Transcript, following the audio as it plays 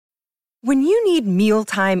When you need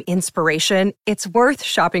mealtime inspiration, it's worth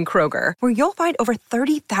shopping Kroger, where you'll find over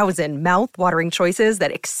 30,000 mouth-watering choices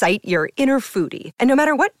that excite your inner foodie. And no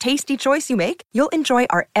matter what tasty choice you make, you'll enjoy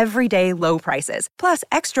our everyday low prices, plus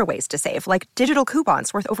extra ways to save, like digital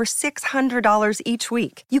coupons worth over $600 each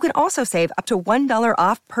week. You can also save up to $1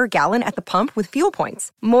 off per gallon at the pump with fuel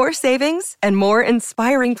points. More savings and more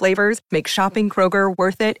inspiring flavors make shopping Kroger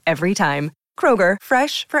worth it every time. Kroger,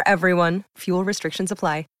 fresh for everyone. Fuel restrictions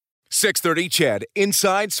apply. 630 CHED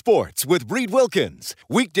Inside Sports with Reed Wilkins.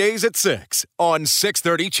 Weekdays at 6 on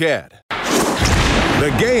 630 CHED.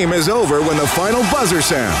 The game is over when the final buzzer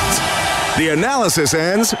sounds. The analysis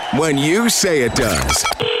ends when you say it does.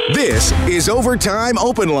 This is Overtime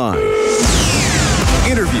Open Line.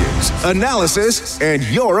 Interviews, analysis, and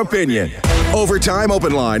your opinion. Overtime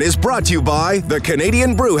Open Line is brought to you by the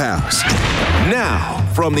Canadian Brew House. Now,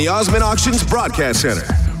 from the Osmond Auctions Broadcast Center,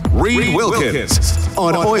 Reed Wilkins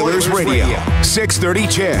on Oilers Radio, 630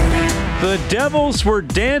 CHED. The Devils were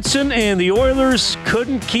dancing and the Oilers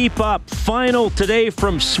couldn't keep up. Final today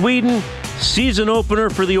from Sweden. Season opener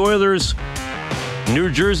for the Oilers.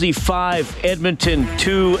 New Jersey 5, Edmonton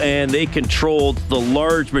 2, and they controlled the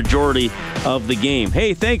large majority of the game.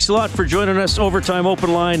 Hey, thanks a lot for joining us. Overtime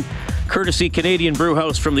Open Line, courtesy Canadian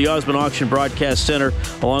Brewhouse from the Osmond Auction Broadcast Center,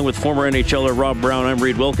 along with former NHLer Rob Brown. I'm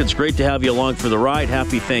Reed Wilkins. Great to have you along for the ride.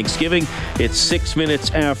 Happy Thanksgiving. It's 6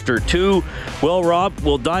 minutes after 2. Well, Rob,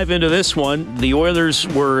 we'll dive into this one. The Oilers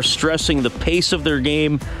were stressing the pace of their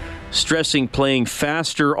game, stressing playing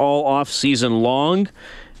faster all off-season long,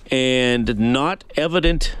 and not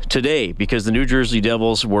evident today because the New Jersey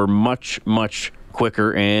Devils were much, much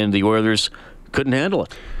quicker and the Oilers couldn't handle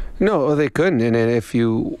it. No, they couldn't. And if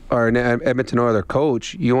you are an Edmonton Oilers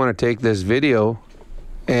coach, you want to take this video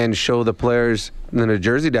and show the players the New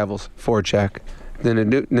Jersey Devils forecheck, the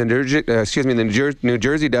New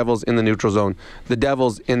Jersey Devils in the neutral zone, the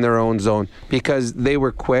Devils in their own zone, because they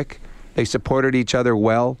were quick. They supported each other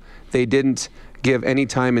well. They didn't give any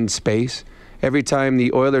time and space. Every time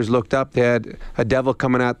the Oilers looked up, they had a Devil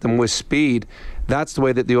coming at them with speed. That's the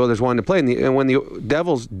way that the Oilers wanted to play. And when the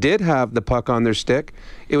Devils did have the puck on their stick,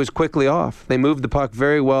 it was quickly off. They moved the puck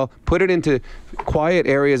very well, put it into quiet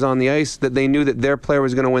areas on the ice that they knew that their player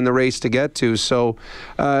was going to win the race to get to. So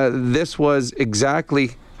this was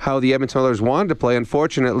exactly how the Edmonton Oilers wanted to play.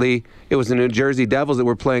 Unfortunately, it was the New Jersey Devils that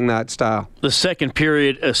were playing that style. The second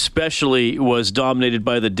period especially was dominated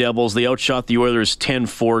by the Devils. They outshot the Oilers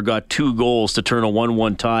 10-4, got 2 goals to turn a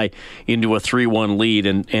 1-1 tie into a 3-1 lead,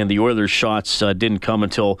 and the Oilers' shots didn't come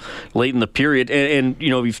until late in the period. And you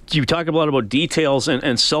know, you talk a lot about details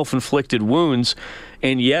and self-inflicted wounds,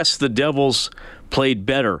 and yes, the Devils played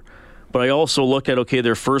better. But I also look at,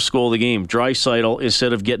 their first goal of the game. Draisaitl,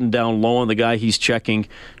 instead of getting down low on the guy he's checking,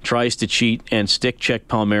 tries to cheat and stick check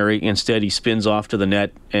Palmieri. Instead, he spins off to the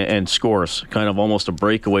net and scores. Kind of almost a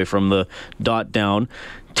breakaway from the dot down.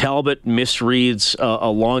 Talbot misreads a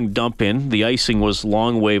long dump in. The icing was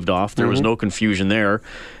long waved off. There was no confusion there.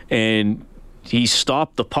 And he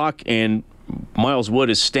stopped the puck, and Miles Wood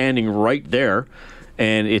is standing right there.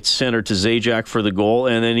 And it's centered to Zajac for the goal.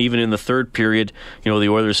 And then even in the third period, the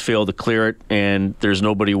Oilers failed to clear it, and there's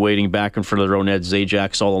nobody waiting back in front of their own net.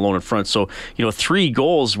 Zajac's all alone in front. So, 3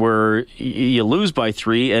 goals where you lose by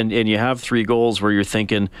 3, and you have 3 goals where you're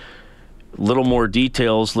thinking a little more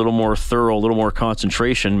details, a little more thorough, a little more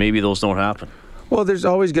concentration. Maybe those don't happen. Well, there's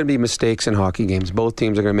always going to be mistakes in hockey games. Both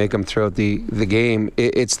teams are going to make them throughout the game.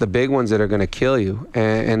 It's the big ones that are going to kill you.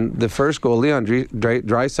 And the first goal, Leon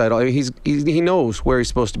Draisaitl, he knows where he's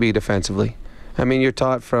supposed to be defensively. I mean, you're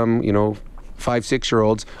taught from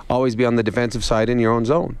 5-6-year-olds always be on the defensive side in your own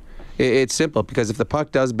zone. It's simple because if the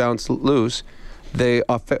puck does bounce loose, the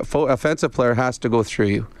offensive player has to go through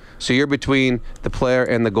you. So you're between the player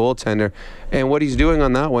and the goaltender. And what he's doing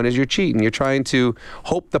on that one is you're cheating. You're trying to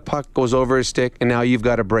hope the puck goes over his stick, and now you've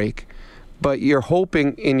got a break. But you're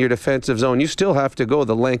hoping in your defensive zone. You still have to go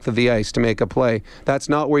the length of the ice to make a play. That's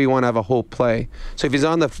not where you want to have a hope play. So if he's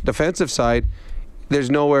on the defensive side,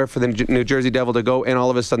 there's nowhere for the New Jersey Devil to go, and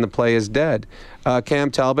all of a sudden the play is dead.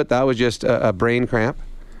 Cam Talbot, that was just a brain cramp.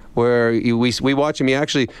 Where we watch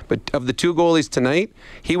him, but of the 2 goalies tonight,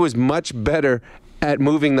 he was much better at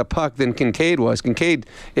moving the puck than Kincaid was. Kincaid,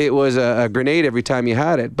 it was a grenade every time you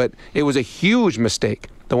had it, but it was a huge mistake,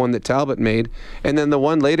 the one that Talbot made. And then the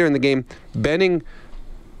one later in the game, Benning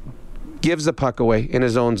gives the puck away in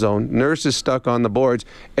his own zone. Nurse is stuck on the boards.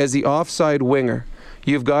 As the offside winger,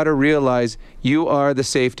 you've got to realize you are the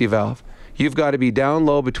safety valve. You've got to be down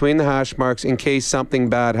low between the hash marks in case something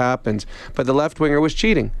bad happens. But the left winger was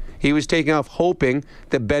cheating. He was taking off hoping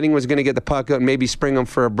that Benning was going to get the puck out and maybe spring him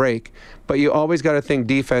for a break. But you always got to think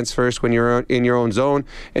defense first when you're in your own zone.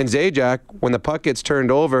 And Zajac, when the puck gets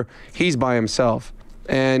turned over, he's by himself.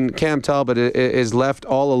 And Cam Talbot is left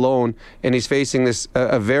all alone, and he's facing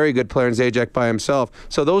a very good player in Zajac by himself.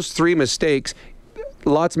 So those 3 mistakes,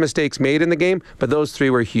 lots of mistakes made in the game, but those 3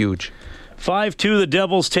 were huge. 5-2, the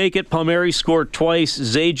Devils take it. Palmieri scored twice.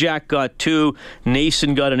 Zajac got 2.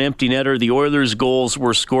 Nason got an empty netter. The Oilers' goals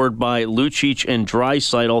were scored by Lucic and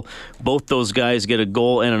Draisaitl. Both those guys get a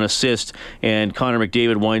goal and an assist, and Connor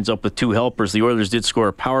McDavid winds up with 2 helpers. The Oilers did score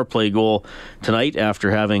a power play goal tonight after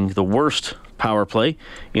having the worst power play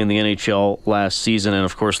in the NHL last season, and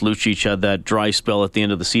of course Lucic had that dry spell at the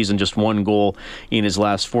end of the season, just 1 goal in his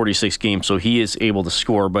last 46 games, so he is able to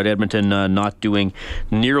score, but Edmonton not doing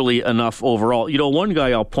nearly enough overall. You know, one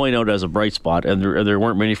guy I'll point out as a bright spot, and there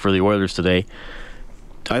weren't many for the Oilers today,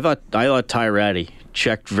 I thought Ty Rattie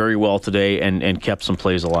checked very well today and kept some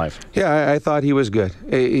plays alive. Yeah, I thought he was good.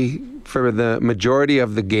 For the majority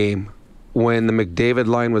of the game, when the McDavid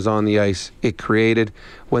line was on the ice, it created.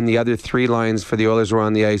 When the other 3 lines for the Oilers were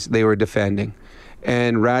on the ice, they were defending.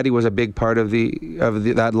 And Rattie was a big part of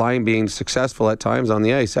that line being successful at times on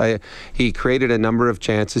the ice. He created a number of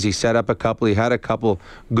chances. He set up a couple. He had a couple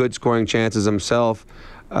good scoring chances himself.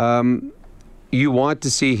 You want to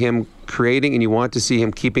see him creating, and you want to see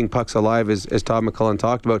him keeping pucks alive, as Todd McCullough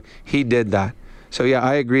talked about. He did that. So, yeah,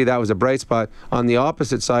 I agree that was a bright spot. On the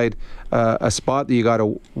opposite side, a spot that you got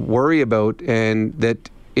to worry about and that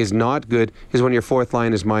is not good is when your 4th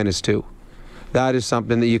line is -2. That is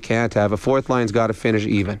something that you can't have. A 4th line's got to finish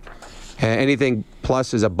even. Anything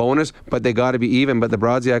plus is a bonus, but they got to be even. But the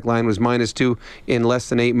Brodziak line was -2 in less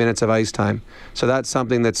than 8 minutes of ice time. So that's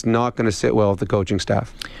something that's not going to sit well with the coaching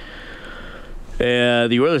staff.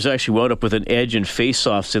 The Oilers actually wound up with an edge in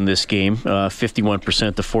faceoffs in this game,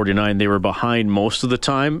 51% to 49%. They were behind most of the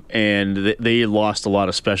time, and they lost a lot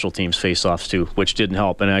of special teams faceoffs too, which didn't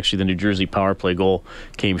help. And actually, the New Jersey power play goal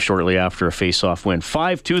came shortly after a faceoff win.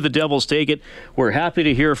 5-2, the Devils take it. We're happy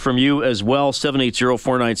to hear from you as well.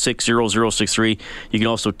 780-496-0063. You can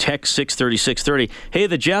also text 630-630. Hey,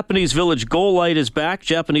 the Japanese Village Goal Light is back.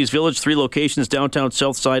 Japanese Village, 3 locations, downtown,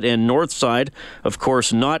 south side, and north side. Of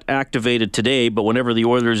course, not activated today, but whenever the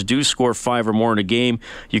Oilers do score 5 or more in a game,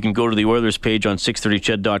 you can go to the Oilers page on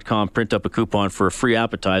 630ched.com, print up a coupon for a free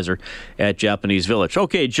appetizer at Japanese Village.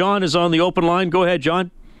 Okay, John is on the open line. Go ahead, John.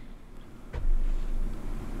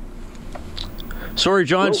 Sorry,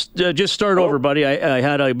 John, just start over, buddy. I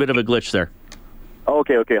had a bit of a glitch there.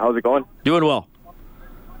 Okay. How's it going? Doing well.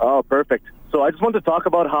 Oh, perfect. So I just wanted to talk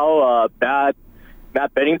about how bad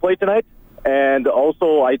Matt Benning played tonight. And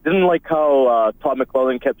also, I didn't like how Todd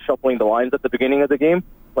McClellan kept shuffling the lines at the beginning of the game.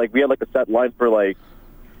 Like, we had like a set line for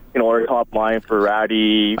our top line for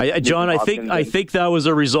Rattie. John, I think that was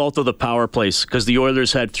a result of the power plays, because the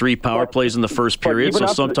Oilers had 3 power plays in the first period, so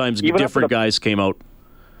sometimes different guys came out.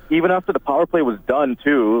 Even after the power play was done,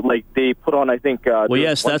 too, like they put on, I think. Well,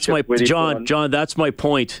 yes, that's my John. That's my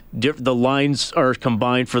point. The lines are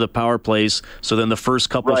combined for the power plays, so then the first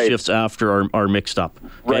couple shifts after are mixed up.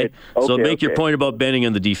 Okay? Right. So make your point about Benning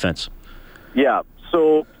and the defense. Yeah.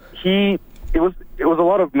 So it was a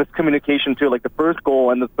lot of miscommunication too. Like the first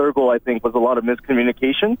goal and the third goal, I think, was a lot of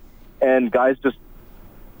miscommunication, and guys just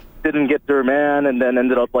didn't get their man, and then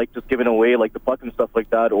ended up like just giving away like the puck and stuff like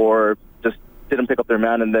that, or just didn't pick up their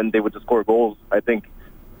man, and then they would just score goals. I think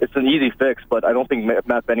it's an easy fix, but I don't think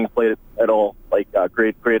Matt Benning played it at all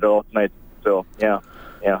great at all tonight. So yeah.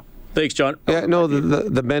 Thanks, John. Yeah, no,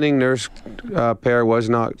 the Benning-Nurse pair was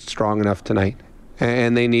not strong enough tonight,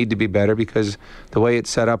 and they need to be better, because the way it's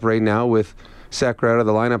set up right now with Sekera out of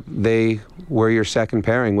the lineup, they were your second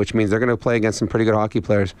pairing, which means they're going to play against some pretty good hockey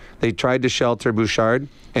players. They tried to shelter Bouchard,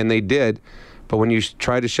 and they did. But when you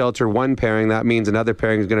try to shelter one pairing, that means another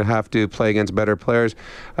pairing is going to have to play against better players.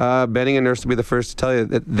 Benning and Nurse will be the first to tell you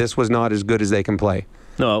that this was not as good as they can play.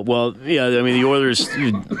 No, well, yeah, I mean, the Oilers,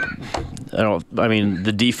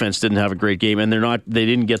 the defense didn't have a great game, and they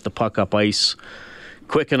didn't get the puck up ice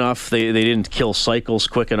quick enough. They didn't kill cycles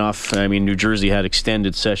quick enough. I mean, New Jersey had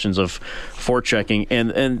extended sessions of forechecking,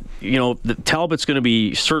 and Talbot's going to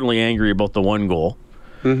be certainly angry about the one goal.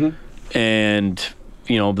 Mm-hmm. And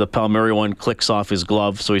the Palmieri one clicks off his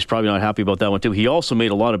glove, so he's probably not happy about that one too. He also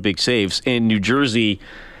made a lot of big saves. In New Jersey,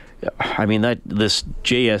 I mean, this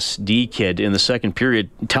JSD kid in the second period,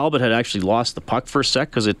 Talbot had actually lost the puck for a sec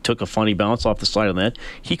because it took a funny bounce off the side of the net.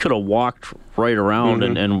 He could have walked right around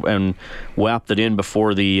and whapped it in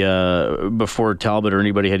before Talbot or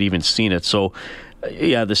anybody had even seen it. So,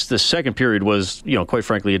 yeah, this second period was, quite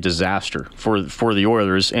frankly, a disaster for the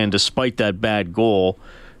Oilers. And despite that bad goal,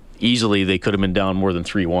 easily they could have been down more than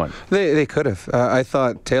 3-1. They could have. I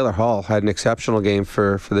thought Taylor Hall had an exceptional game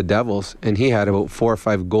for the Devils, and he had about 4 or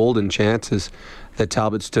 5 golden chances that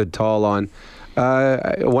Talbot stood tall on.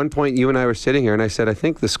 At one point, you and I were sitting here, and I said, I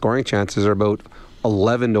think the scoring chances are about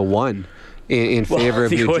 11-1 in favor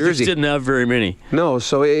of New Jersey. The Oilers didn't have very many. No,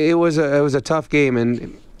 so it was a tough game,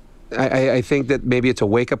 and I think that maybe it's a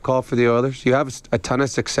wake-up call for the Oilers. You have a ton of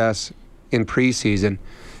success in preseason.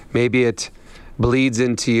 Maybe it bleeds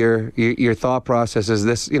into your thought process is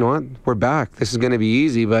this, you know what, we're back. This is going to be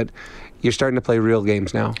easy, but you're starting to play real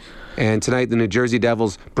games now. And tonight, the New Jersey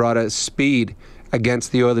Devils brought a speed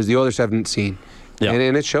against the Oilers haven't seen. Yeah.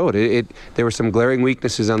 And it showed. There were some glaring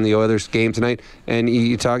weaknesses on the Oilers game tonight. And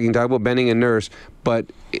you talk about Benning and Nurse, but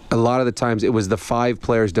a lot of the times it was the 5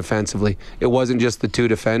 players defensively. It wasn't just the 2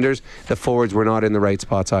 defenders. The forwards were not in the right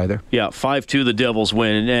spots either. Yeah, 5-2 the Devils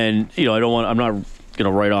win. And you know, I'm not going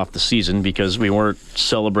to write off the season because we weren't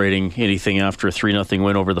celebrating anything after a 3-0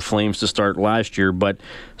 win over the Flames to start last year, but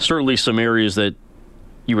certainly some areas that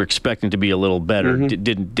you were expecting to be a little better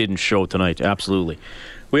didn't show tonight. Absolutely.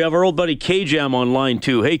 We have our old buddy K-Jam on line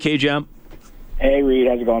too. Hey, K-Jam. Hey, Reed.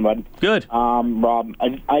 How's it going, bud? Good. Rob,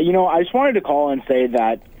 I just wanted to call and say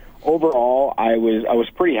that overall, I was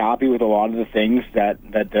pretty happy with a lot of the things that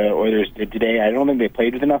the Oilers did today. I don't think they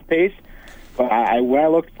played with enough pace, but when I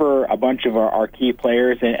looked for a bunch of our key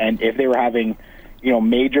players and if they were having,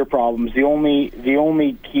 major problems, the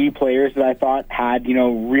only key players that I thought had,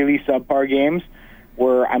 really subpar games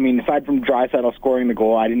were, aside from Draisaitl scoring the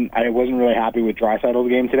goal, I wasn't really happy with Draisaitl's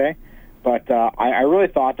game today. But I really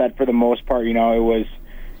thought that for the most part, it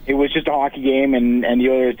was just a hockey game, and the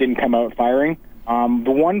Oilers didn't come out firing.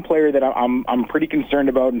 The one player that I'm pretty concerned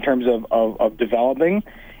about in terms of developing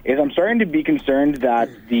is I'm starting to be concerned that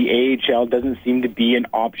the AHL doesn't seem to be an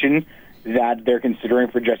option that they're considering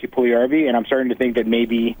for Jesse Puljujarvi, and I'm starting to think that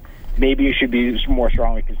maybe it should be more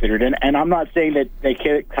strongly considered. And I'm not saying that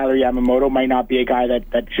Tyler Yamamoto might not be a guy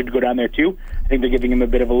that should go down there too. I think they're giving him a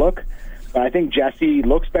bit of a look. But I think Jesse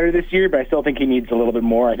looks better this year, but I still think he needs a little bit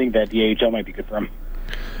more. I think that the AHL might be good for him.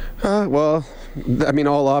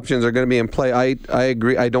 All options are going to be in play. I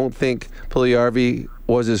agree. I don't think Puljujarvi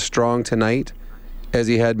was as strong tonight as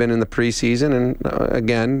he had been in the preseason. And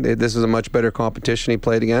again, this is a much better competition he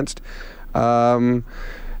played against.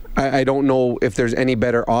 I don't know if there's any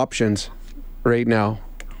better options right now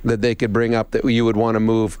that they could bring up that you would want to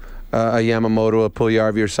move a Yamamoto, a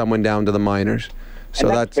Puljujarvi, or someone down to the minors. So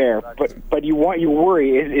and that's fair. But you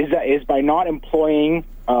worry is by not employing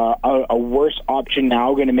a worse option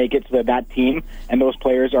now going to make it so that team and those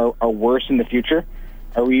players are worse in the future?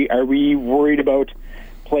 Are we worried about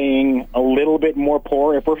playing a little bit more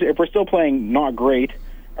poor? If we're still playing not great,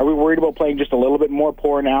 are we worried about playing just a little bit more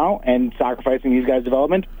poor now and sacrificing these guys'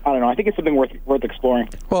 development? I don't know. I think it's something worth exploring.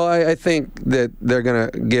 Well, I think that they're going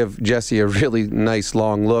to give Jesse a really nice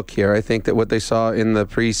long look here. I think that what they saw in the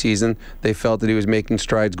preseason, they felt that he was making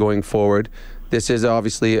strides going forward. This is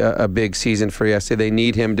obviously a big season for Jesse. They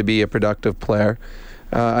need him to be a productive player.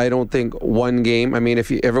 I don't think one game. If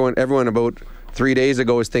everyone about 3 days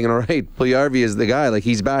ago was thinking, all right, Puljujarvi is the guy. Like,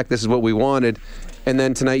 he's back. This is what we wanted. And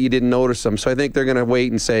then tonight you didn't notice him. So I think they're going to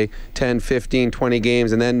wait and say 10, 15, 20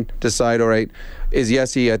 games and then decide, all right, is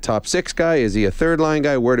Jesse a top 6 guy? Is he a third-line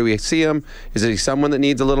guy? Where do we see him? Is he someone that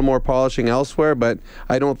needs a little more polishing elsewhere? But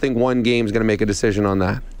I don't think one game is going to make a decision on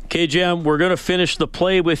that. K-Jam, we're going to finish the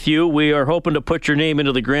play with you. We are hoping to put your name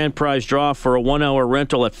into the grand prize draw for a 1-hour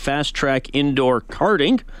rental at Fast Track Indoor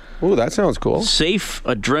Karting. Ooh, that sounds cool. Safe,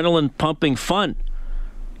 adrenaline-pumping fun.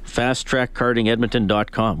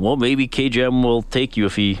 FastTrackKartingEdmonton.com. Well, maybe K-Jam will take you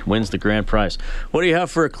if he wins the grand prize. What do you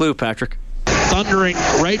have for a clue, Patrick? Thundering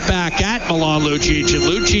right back at Milan Lucic, and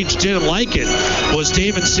Lucic didn't like it, was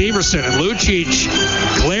David Severson, and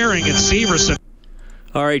Lucic glaring at Severson.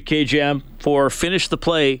 All right, K-Jam, for Finish the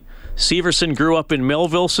Play, Severson grew up in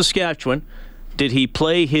Melville, Saskatchewan. Did he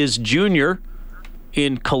play his junior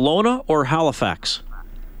in Kelowna or Halifax?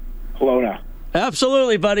 Kelowna.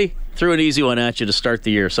 Absolutely, buddy. Threw an easy one at you to start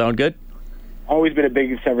the year. Sound good? Always been a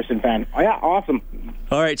big Severson fan. Oh, yeah, awesome.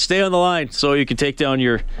 All right, stay on the line so you can take down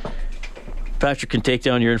your... Patrick can take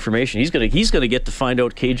down your information. He's gonna get to find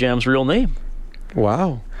out K-Jam's real name.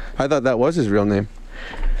 Wow. I thought that was his real name.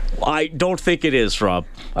 I don't think it is, Rob.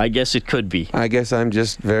 I guess it could be. I guess I'm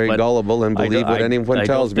just very gullible and believe what anyone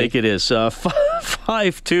tells me. I don't think it is.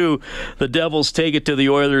 5-2. The Devils take it to the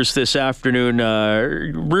Oilers this afternoon,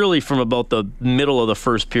 really from about the middle of the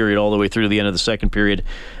first period all the way through to the end of the second period.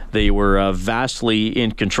 They were vastly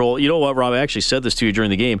in control. You know what, Rob? I actually said this to you during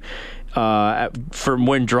the game. From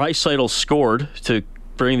when Draisaitl scored to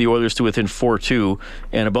bringing the Oilers to within 4-2,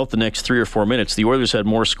 and about the next 3 or 4 minutes, the Oilers had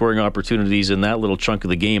more scoring opportunities in that little chunk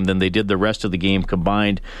of the game than they did the rest of the game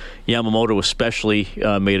combined. Yamamoto especially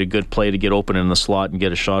made a good play to get open in the slot and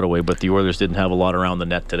get a shot away, but the Oilers didn't have a lot around the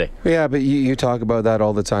net today. Yeah, but you talk about that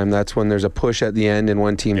all the time. That's when there's a push at the end and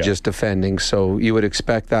one team just defending, so you would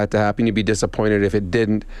expect that to happen. You'd be disappointed if it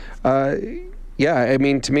didn't. Yeah, I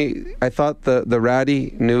mean, to me, I thought the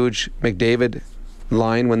Ratty, Nuge, McDavid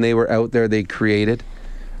line, when they were out there, they created.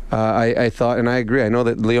 I thought, and I agree, I know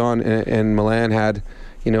that Leon and Milan had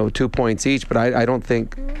 2 points each, but I don't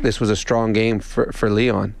think this was a strong game for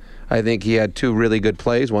Leon. I think he had 2 really good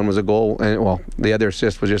plays. One was a goal, and the other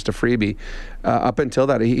assist was just a freebie. Up until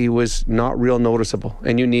that, he was not real noticeable,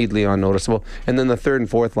 and you need Leon noticeable. And then the third and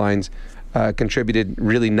fourth lines contributed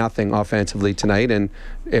really nothing offensively tonight, and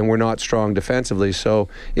were not strong defensively. So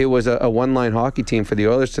it was a one-line hockey team for the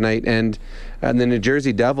Oilers tonight, and the New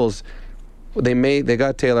Jersey Devils. They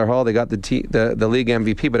got Taylor Hall, they got the league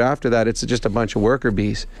MVP, but after that, it's just a bunch of worker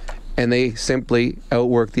bees, and they simply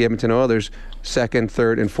outworked the Edmonton Oilers' second,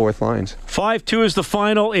 third, and fourth lines. 5-2 is the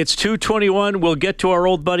final. It's 2:21. We'll get to our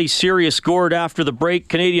old buddy Sirius Gord after the break.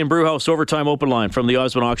 Canadian Brewhouse Overtime Open Line from the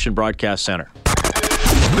Osmond Auction Broadcast Center.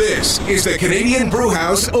 This is the Canadian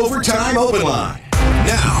Brewhouse Overtime Open Line.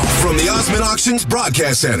 Now, from the Osmond Auctions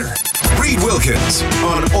Broadcast Center, Reed Wilkins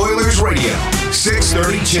on Oilers Radio,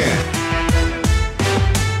 630 CHED.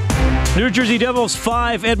 New Jersey Devils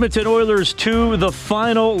 5, Edmonton Oilers 2. The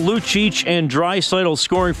final, Lucic and Draisaitl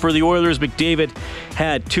scoring for the Oilers. McDavid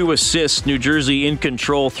had 2 assists. New Jersey in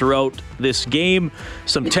control throughout this game.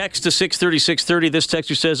 Some text to 630. This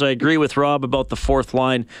texter says, I agree with Rob about the fourth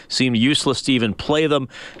line. Seemed useless to even play them.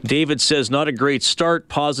 David says, not a great start.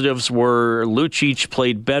 Positives were Lucic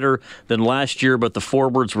played better than last year, but the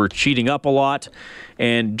forwards were cheating up a lot.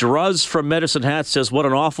 And Druz from Medicine Hat says, what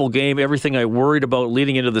an awful game. Everything I worried about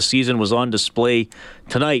leading into the season was on display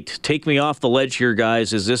tonight. Take me off the ledge here,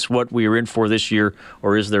 guys. Is this what we are in for this year,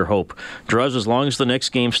 or is there hope? Druz, as long as the next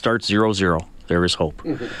game starts 0-0, there is hope.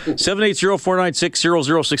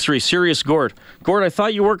 780-496-0063. Sirius Gord. Gord, I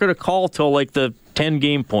thought you weren't going to call till like the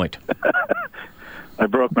 10-game point. I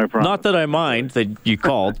broke my promise. Not that I mind that you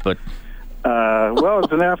called, but... Well,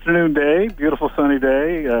 it's an afternoon day, beautiful sunny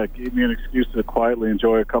day. Gave me an excuse to quietly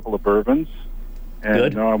enjoy a couple of bourbons. And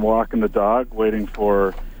Good. Now I'm walking the dog, waiting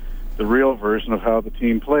for the real version of how the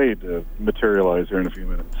team played to materialize here in a few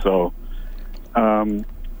minutes. So,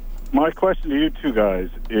 my question to you two guys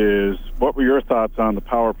is, what were your thoughts on the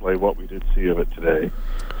power play, what we did see of it today?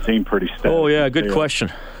 Seemed pretty steady. Oh, yeah, good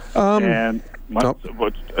question. It's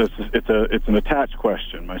an attached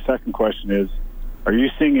question. My second question is, are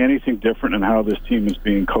you seeing anything different in how this team is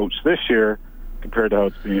being coached this year compared to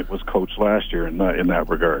how it was coached last year in that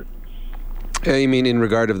regard? You mean in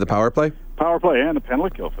regard of the power play? Power play and the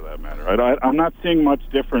penalty kill, for that matter. I'm not seeing much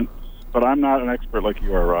difference, but I'm not an expert like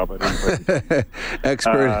you are, Rob.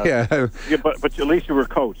 Expert, yeah. But at least you were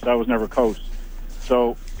coached. I was never coached.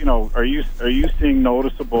 So, are you seeing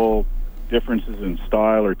noticeable differences in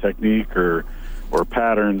style or technique or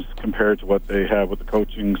patterns compared to what they have with the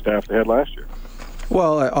coaching staff they had last year?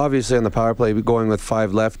 Well, obviously on the power play, going with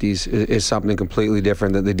 5 lefties is something completely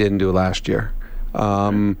different that they didn't do last year.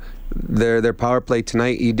 Their power play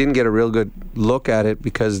tonight, you didn't get a real good look at it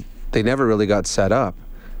because they never really got set up.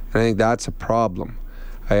 And I think that's a problem.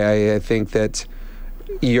 I think that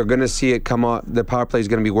you're going to see it come on. The power play is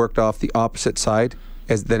going to be worked off the opposite side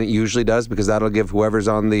than it usually does, because that'll give whoever's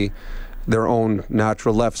on their own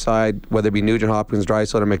natural left side, whether it be Nugent Hopkins,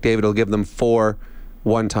 Draisaitl, or McDavid, it'll give them 4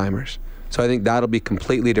 one-timers. So I think that'll be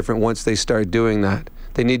completely different once they start doing that.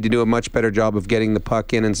 They need to do a much better job of getting the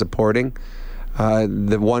puck in and supporting.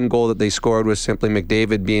 The one goal that they scored was simply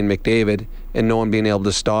McDavid being McDavid and no one being able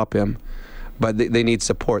to stop him. But they need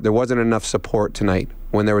support. There wasn't enough support tonight.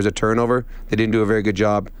 When there was a turnover, they didn't do a very good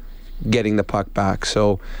job getting the puck back.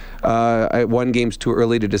 So one game's too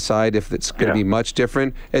early to decide if it's going to be much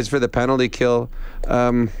different. As for the penalty kill,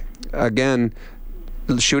 again,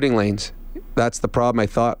 shooting lanes. That's the problem. I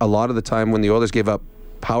thought a lot of the time when the Oilers gave up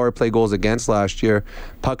power play goals against last year,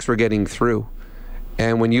 pucks were getting through.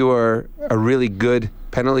 And when you are a really good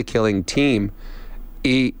penalty killing team,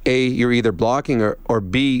 A, you're either blocking or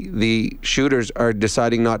B, the shooters are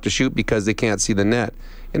deciding not to shoot because they can't see the net.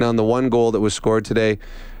 And on the one goal that was scored today,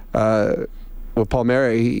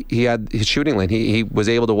 Palmieri, he had his shooting lane. He was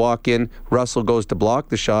able to walk in. Russell goes to block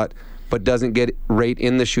the shot, but doesn't get right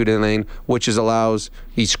in the shooting lane, which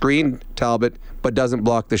he screened Talbot, but doesn't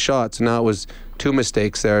block the shot. So now it was 2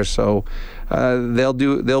 mistakes there. So they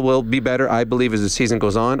will be better, I believe, as the season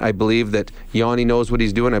goes on. I believe that Yanni knows what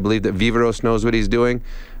he's doing. I believe that Viveros knows what he's doing.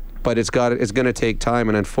 but it's going to take time.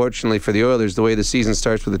 And unfortunately for the Oilers, the way the season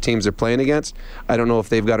starts with the teams they're playing against, I don't know if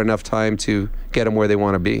they've got enough time to get them where they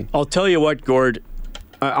want to be. I'll tell you what, Gord,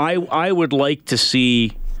 I would like to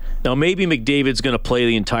see. Now, maybe McDavid's going to play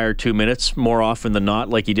the entire 2 minutes more often than not,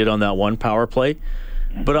 like he did on that one power play.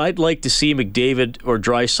 But I'd like to see McDavid or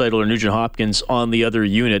Draisaitl or Nugent Hopkins on the other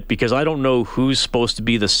unit, because I don't know who's supposed to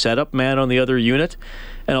be the setup man on the other unit.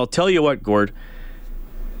 And I'll tell you what, Gord,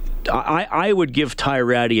 I would give Ty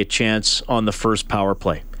Rattie a chance on the first power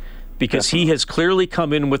play, because he has clearly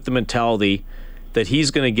come in with the mentality that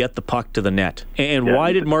he's going to get the puck to the net. And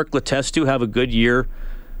why did Mark Letestu have a good year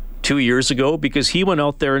 2 years ago? Because he went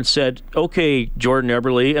out there and said, okay, Jordan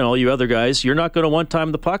Eberle and all you other guys, you're not going to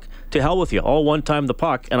one-time the puck? To hell with you. I'll one-time the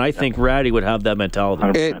puck. And I think Rattie would have that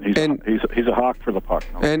mentality. He's a hawk for the puck.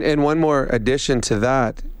 And one more addition to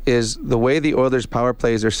that is the way the Oilers' power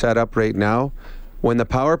plays are set up right now. When the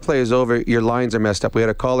power play is over, your lines are messed up. We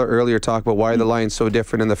had a caller earlier talk about why the line's so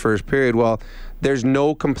different in the first period. Well, there's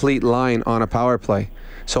no complete line on a power play.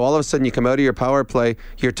 So all of a sudden you come out of your power play,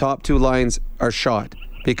 your top two lines are shot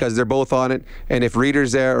because they're both on it. And if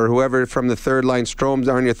Reeder's there or whoever from the third line, Strome's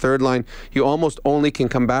on your third line, you almost only can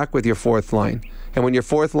come back with your fourth line. And when your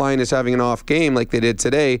fourth line is having an off game like they did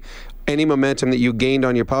today, any momentum that you gained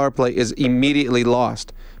on your power play is immediately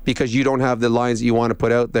lost, because you don't have the lines that you want to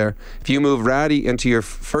put out there. If you move Rattie into your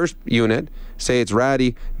first unit, say it's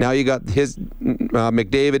Rattie, now you got his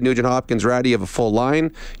McDavid, Nugent Hopkins, Rattie have a full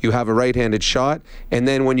line, you have a right-handed shot, and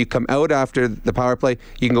then when you come out after the power play,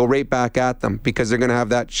 you can go right back at them, because they're going to have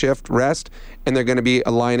that shift rest, and they're going to be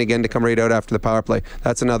a line again to come right out after the power play.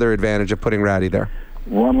 That's another advantage of putting Rattie there.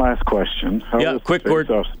 One last question. Quick, Gord.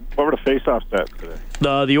 What were the face-off stats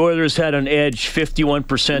today? The Oilers had an edge,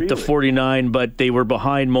 51% to 49, but they were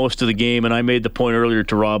behind most of the game, and I made the point earlier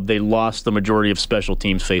to Rob, they lost the majority of special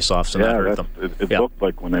teams face-offs, and that hurt them. It looked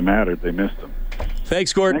like when they mattered, they missed them.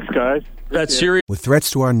 Thanks, Gord. Thanks, guys. That's serious. With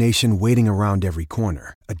threats to our nation waiting around every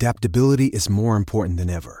corner, adaptability is more important than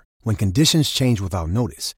ever. When conditions change without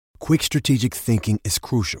notice, quick strategic thinking is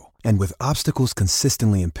crucial, and with obstacles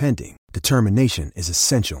consistently impending, determination is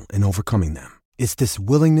essential in overcoming them. It's this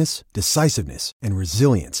willingness, decisiveness, and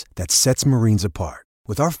resilience that sets Marines apart.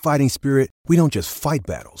 With our fighting spirit, we don't just fight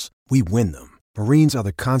battles, we win them. Marines are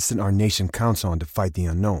the constant our nation counts on to fight the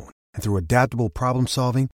unknown. And through adaptable problem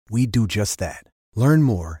solving, we do just that. Learn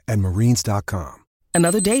more at Marines.com.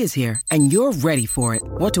 Another day is here, and you're ready for it.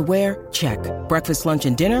 What to wear? Check. Breakfast, lunch,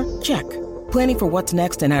 and dinner? Check. Planning for what's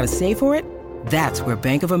next and how to save for it? That's where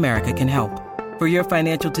Bank of America can help. For your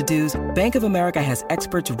financial to-dos, Bank of America has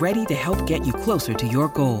experts ready to help get you closer to your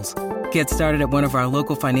goals. Get started at one of our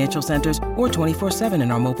local financial centers or 24/7 in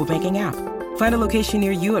our mobile banking app. Find a location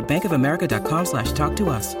near you at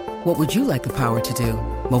bankofamerica.com/talktous. What would you like the power to do?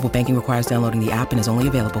 Mobile banking requires downloading the app and is only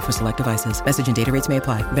available for select devices. Message and data rates may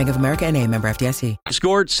apply. Bank of America NA, member FDIC.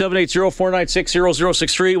 Scored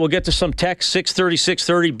 780-496-0063. We'll get to some text.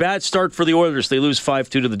 6:30. Bad start for the Oilers. They lose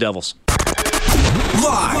 5-2 to the Devils.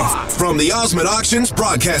 Live from the Osmond Auctions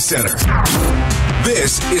Broadcast Center.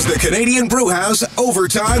 This is the Canadian Brewhouse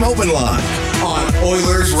Overtime Open Line on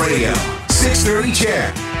Oilers Radio. 630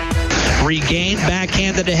 CHED. Regained,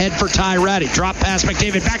 backhanded ahead for Ty Rattie. Drop pass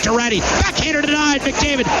McDavid, back to Rattie. Backhander denied,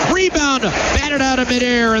 McDavid. Rebound, batted out of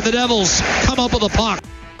midair, and the Devils come up with a puck.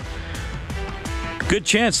 Good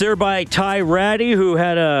chance there by Ty Rattie, who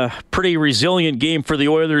had a pretty resilient game for the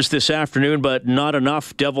Oilers this afternoon, but not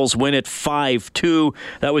enough. Devils win it 5-2.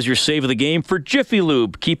 That was your save of the game for Jiffy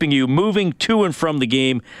Lube, keeping you moving to and from the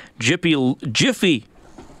game. Jiffy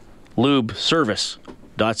Lube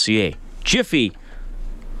Service.ca. Jiffy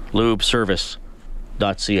Lube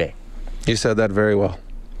Service.ca. You said that very well.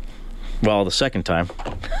 Well, the second time.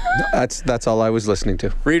 That's all I was listening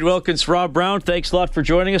to. Reed Wilkins, Rob Brown, thanks a lot for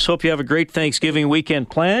joining us. Hope you have a great Thanksgiving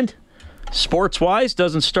weekend planned. Sports-wise,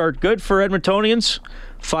 doesn't start good for Edmontonians.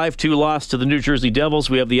 5-2 loss to the New Jersey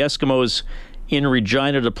Devils. We have the Eskimos in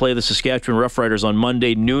Regina to play the Saskatchewan Roughriders on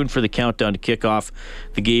Monday, noon for the countdown to kickoff.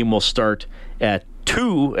 The game will start at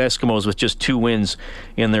 2. Eskimos with just 2 wins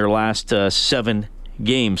in their last 7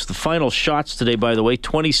 games. The final shots today, by the way,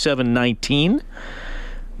 27-19.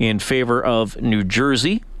 In favor of New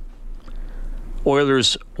Jersey.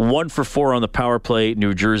 Oilers 1 for 4 on the power play.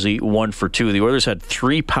 New Jersey 1 for 2. The Oilers had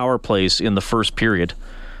 3 power plays in the first period.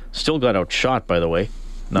 Still got outshot, by the way.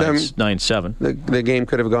 9-7. The game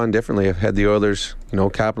could have gone differently had the Oilers,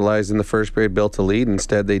 capitalized in the first period, built a lead.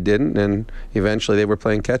 Instead, they didn't, and eventually they were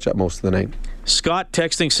playing catch-up most of the night. Scott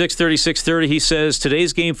texting 630. He says,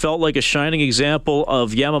 today's game felt like a shining example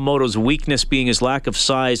of Yamamoto's weakness being his lack of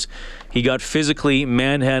size. He got physically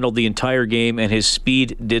manhandled the entire game, and his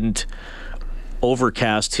speed didn't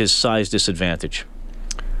overcast his size disadvantage?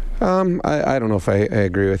 I don't know if I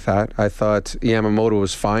agree with that. I thought Yamamoto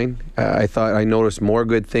was fine. I thought I noticed more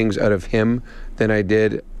good things out of him than I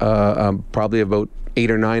did probably about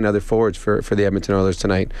 8 or 9 other forwards for the Edmonton Oilers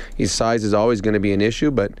tonight. His size is always going to be an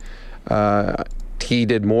issue, but he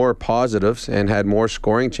did more positives and had more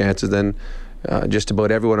scoring chances than just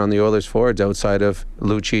about everyone on the Oilers forwards outside of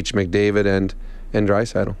Lucic, McDavid, and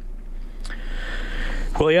Draisaitl.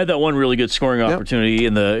 Well, he had that one really good scoring opportunity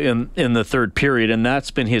in the third period, and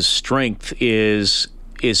that's been his strength is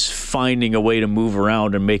finding a way to move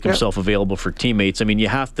around and make himself available for teammates. I mean,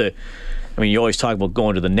 you always talk about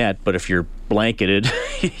going to the net, but if you're blanketed,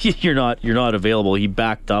 you're not available. He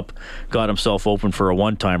backed up, got himself open for a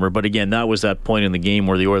one-timer, but again, that was that point in the game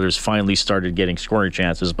where the Oilers finally started getting scoring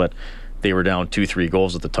chances, but they were down 2-3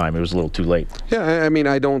 goals at the time. It was a little too late. Yeah, I mean,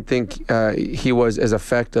 I don't think he was as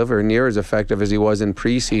effective or near as effective as he was in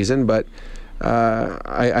preseason, but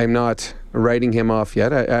I'm not writing him off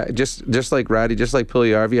yet. I just like Ratty, just like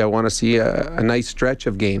Puljujarvi, I want to see a nice stretch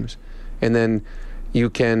of games, and then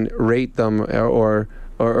you can rate them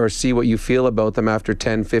or see what you feel about them after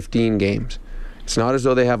 10, 15 games. It's not as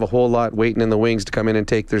though they have a whole lot waiting in the wings to come in and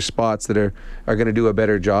take their spots that are going to do a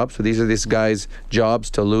better job. So these are these guys' jobs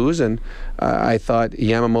to lose, and I thought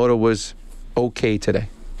Yamamoto was okay today.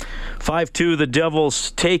 5-2, the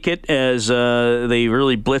Devils take it as they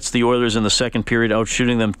really blitzed the Oilers in the second period,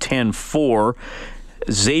 outshooting them 10-4.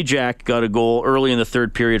 Zajac got a goal early in the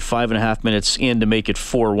third period, 5.5 minutes in to make it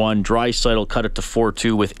 4-1. Draisaitl cut it to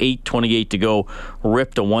 4-2 with 8:28 to go.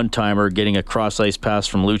 Ripped a one-timer, getting a cross-ice pass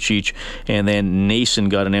from Lucic, and then Nason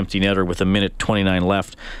got an empty netter with 1:29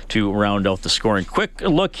 left to round out the scoring. Quick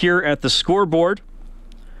look here at the scoreboard.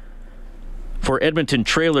 For Edmonton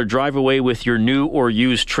Trailer, drive away with your new or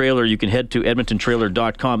used trailer. You can head to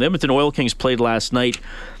edmontontrailer.com. The Edmonton Oil Kings played last night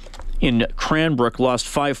in Cranbrook, lost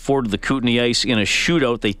 5-4 to the Kootenay Ice in a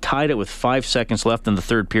shootout. They tied it with 5 seconds left in the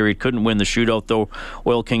third period. Couldn't win the shootout, though.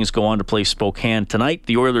 Oil Kings go on to play Spokane tonight.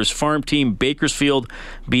 The Oilers farm team, Bakersfield,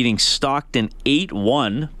 beating Stockton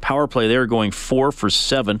 8-1. Power play there going 4 for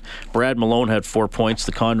 7. Brad Malone had 4 points.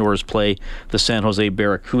 The Condors play the San Jose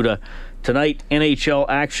Barracuda tonight. NHL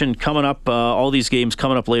action coming up. All these games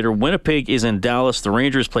coming up later. Winnipeg is in Dallas. The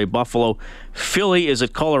Rangers play Buffalo. Philly is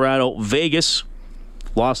at Colorado. Vegas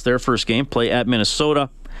lost their first game, play at Minnesota.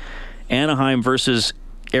 Anaheim versus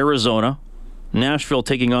Arizona. Nashville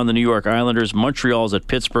taking on the New York Islanders. Montreal's at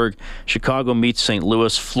Pittsburgh. Chicago meets St.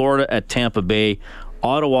 Louis. Florida at Tampa Bay.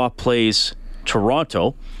 Ottawa plays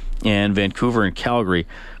Toronto. And Vancouver and Calgary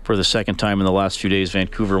for the second time in the last few days.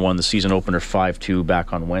 Vancouver won the season opener 5-2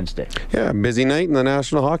 back on Wednesday. Yeah, busy night in the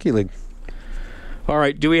National Hockey League. All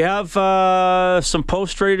right, do we have some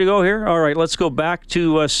posts ready to go here? All right, let's go back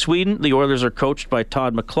to Sweden. The Oilers are coached by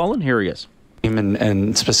Todd McClellan. Here he is.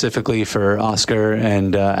 And specifically for Oscar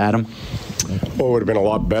and Adam? Well, it would have been a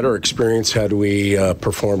lot better experience had we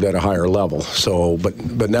performed at a higher level. So,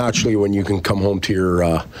 but naturally, when you can come home to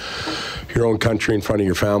your own country in front of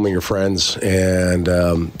your family, your friends, and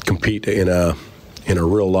compete in a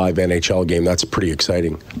real live NHL game, that's pretty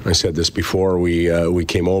exciting. I said this before we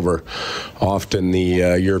came over. Often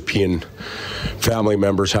the European family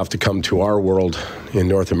members have to come to our world in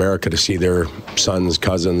North America to see their sons,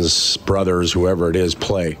 cousins, brothers, whoever it is,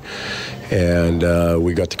 play. And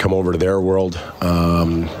we got to come over to their world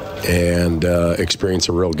and experience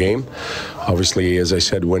a real game. Obviously, as I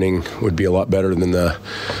said, winning would be a lot better than the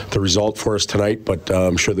result for us tonight, but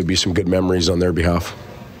I'm sure there'd be some good memories on their behalf.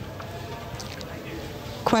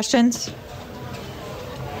 Questions?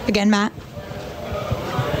 Again, Matt?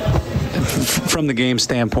 From the game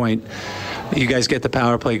standpoint, you guys get the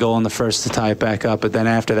power play goal in the first to tie it back up, but then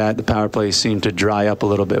after that, the power play seemed to dry up a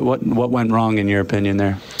little bit. What went wrong in your opinion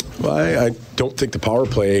there? Well, I don't think the power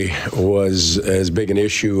play was as big an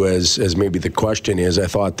issue as maybe the question is. I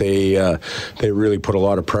thought they really put a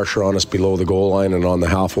lot of pressure on us below the goal line and on the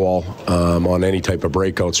half wall on any type of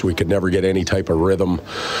breakouts. We could never get any type of rhythm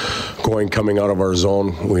going coming out of our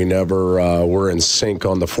zone. We never were in sync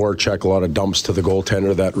on the forecheck. A lot of dumps to the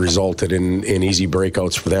goaltender that resulted in easy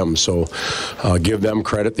breakouts for them. So give them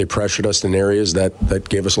credit. They pressured us in areas that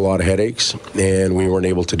gave us a lot of headaches, and we weren't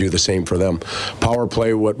able to do the same for them. Power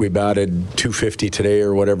play, what we batted 250 today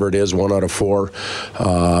or whatever it is, 1 out of 4.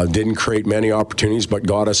 Didn't create many opportunities, but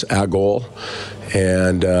got us a goal.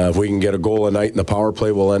 And if we can get a goal a night in the power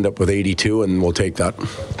play, we'll end up with 82, and we'll take that.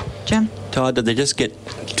 Jim? Todd, did they just get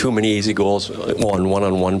too many easy goals on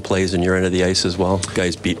one-on-one plays in your end of the ice as well?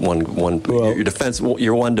 Guys beat one your defense,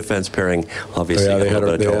 your one defense pairing, obviously. Yeah, they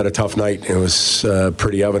had a tough night. It was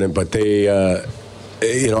pretty evident, but they,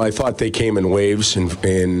 I thought they came in waves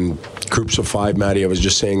and groups of five, Matty. I was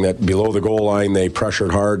just saying that below the goal line, they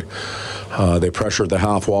pressured hard. They pressured the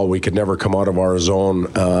half wall. We could never come out of our zone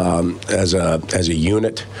as a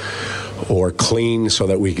unit or clean so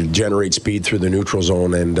that we could generate speed through the neutral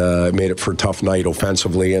zone, and made it for a tough night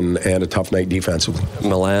offensively and a tough night defensively.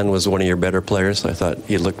 Milan was one of your better players. I thought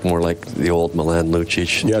he looked more like the old Milan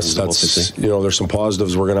Lucic. Yes, that's, there's some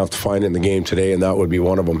positives we're going to have to find in the game today, and that would be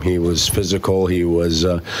one of them. He was physical. He was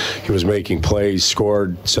making plays,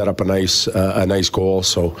 scored, set up a nice goal.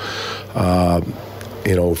 So,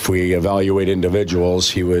 if we evaluate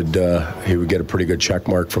individuals, he would get a pretty good check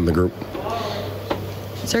mark from the group.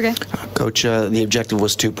 Sergey? Coach, the objective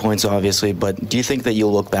was 2 points, obviously, but do you think that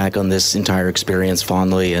you'll look back on this entire experience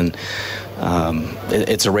fondly, and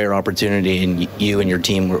it's a rare opportunity, and you and your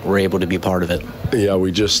team were able to be part of it? Yeah,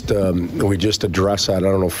 we just addressed that. I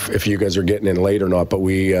don't know if you guys are getting in late or not, but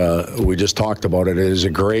we just talked about it. It is a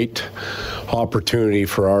great opportunity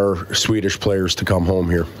for our Swedish players to come home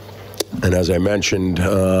here. And as I mentioned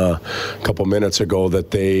a couple minutes ago,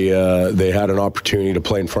 that they had an opportunity to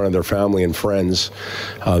play in front of their family and friends.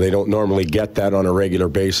 They don't normally get that on a regular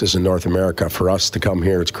basis in North America. For us to come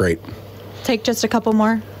here, it's great. Take just a couple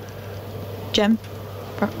more. Jim?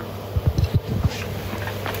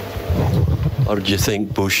 How did you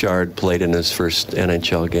think Bouchard played in his first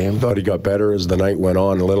NHL game? Thought he got better as the night went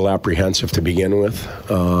on. A little apprehensive to begin with,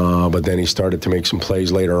 but then he started to make some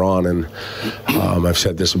plays later on. And I've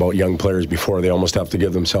said this about young players before: they almost have to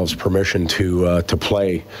give themselves permission to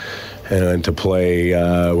play, and to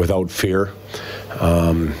play without fear.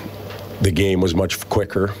 The game was much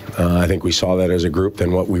quicker. I think we saw that as a group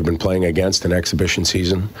than what we've been playing against in exhibition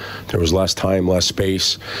season. There was less time, less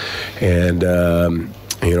space, and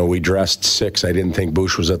we dressed six. I didn't think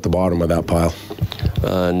Bush was at the bottom of that pile.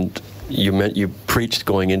 And you preached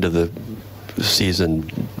going into the season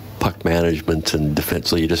puck management and defense,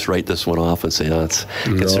 so you just write this one off and say,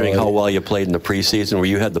 considering how well you played in the preseason, where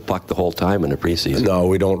you had the puck the whole time in the preseason. No,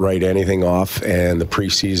 we don't write anything off, and the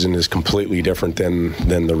preseason is completely different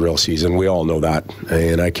than the real season. We all know that,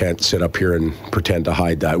 and I can't sit up here and pretend to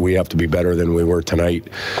hide that. We have to be better than we were tonight.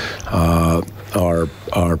 Our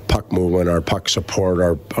puck movement, our puck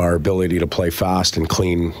support, our ability to play fast and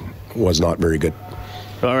clean was not very good.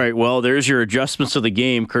 All right, well, there's your adjustments of the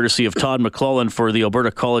game, courtesy of Todd McClellan for the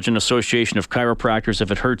Alberta College and Association of Chiropractors.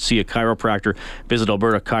 If it hurts, see a chiropractor. Visit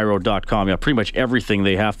albertachiro.com. Yeah, pretty much everything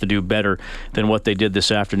they have to do better than what they did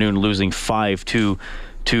this afternoon, losing 5-2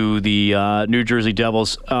 to the New Jersey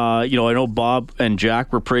Devils. I know Bob and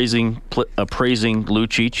Jack were praising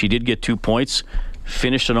Lucic. He did get 2 points,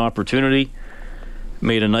 finished an opportunity,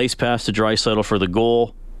 made a nice pass to Draisaitl for the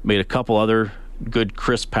goal, made a couple other good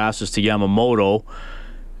crisp passes to Yamamoto.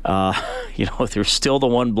 There's still the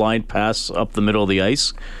one blind pass up the middle of the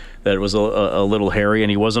ice that was a little hairy, and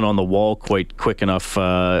he wasn't on the wall quite quick enough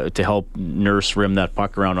to help Nurse rim that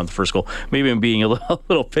puck around on the first goal. Maybe I'm being a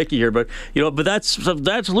little picky here, but that's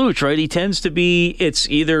Luch, right? He tends to be, it's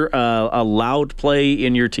either a loud play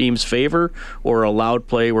in your team's favor or a loud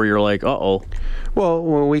play where you're like, uh-oh. Well,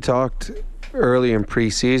 when we talked early in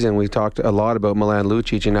preseason, we talked a lot about Milan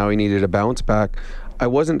Lucic and how he needed a bounce back. I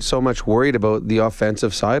wasn't so much worried about the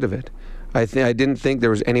offensive side of it. I didn't think there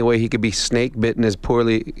was any way he could be snake bitten as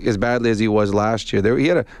badly as he was last year. He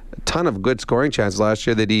had a ton of good scoring chances last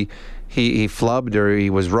year that he flubbed, or he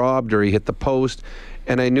was robbed, or he hit the post.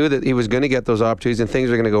 And I knew that he was going to get those opportunities and things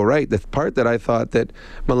were going to go right. The part that I thought that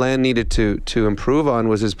Milan needed to improve on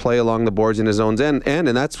was his play along the boards in his own end, and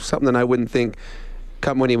that's something that I wouldn't think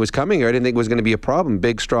when he was coming here, I didn't think it was going to be a problem.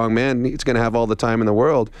 Big, strong man. He's going to have all the time in the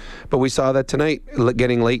world. But we saw that tonight,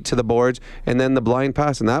 getting late to the boards, and then the blind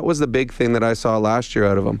pass. And that was the big thing that I saw last year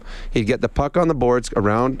out of him. He'd get the puck on the boards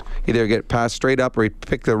around, either get passed straight up or he'd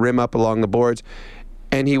pick the rim up along the boards.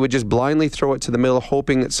 And he would just blindly throw it to the middle,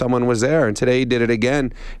 hoping that someone was there. And today he did it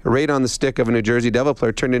again, right on the stick of a New Jersey Devil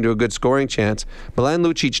player, turned into a good scoring chance. Milan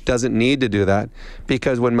Lucic doesn't need to do that,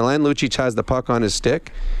 because when Milan Lucic has the puck on his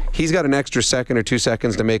stick, he's got an extra second or 2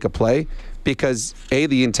 seconds to make a play, because A,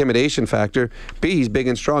 the intimidation factor, B, he's big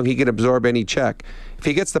and strong. He can absorb any check. If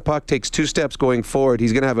he gets the puck, takes 2 steps going forward,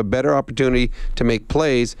 he's going to have a better opportunity to make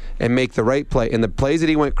plays and make the right play. And the plays that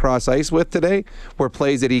he went cross ice with today were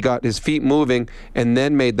plays that he got his feet moving and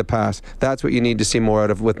then made the pass. That's what you need to see more out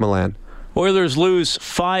of with Milan. Oilers lose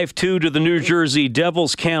 5-2 to the New Jersey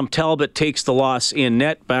Devils. Cam Talbot takes the loss in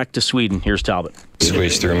net. Back to Sweden. Here's Talbot.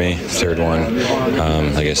 Squeezed through me, third one.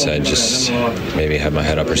 Like I said, just maybe had my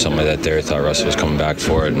head up or something like that there. Thought Russell was coming back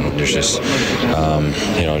for it, and there's just,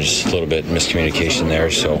 just a little bit miscommunication there.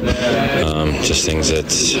 So just things that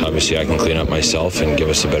obviously I can clean up myself and give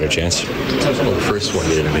us a better chance. Well, the first one,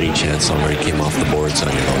 you didn't have any chance on where he came off the boards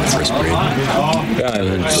on you in the first period.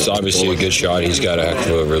 Yeah, it's obviously a good shot. He's got a heck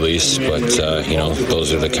of a release, but,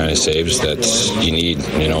 those are the kind of saves that you need,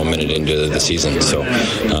 a minute into the season. So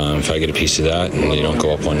if I get a piece of that and they don't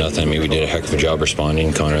go up 1-0, I mean, we did a heck of a job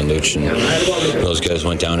responding, Connor and Luch, and those guys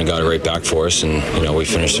went down and got it right back for us, and, we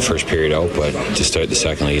finished the first period out, but to start the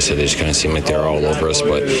second, like you said, they just kind of seemed like they were all over us,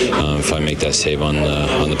 but if I make that save on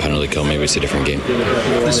the penalty kill, maybe it's a different game.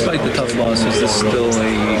 Despite the tough loss, is this still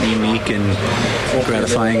a unique and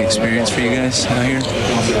gratifying experience for you guys out here?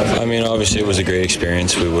 I mean, obviously it was a great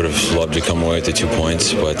experience. We would have loved to come away with the 2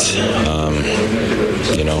 points, but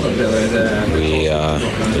we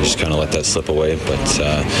just kind of let that slip away. But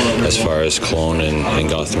as far as Cologne and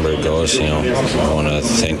Gothenburg goes, I want to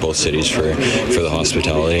thank both cities for the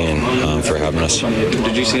hospitality and for having us.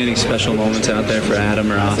 Did you see any special moments out there for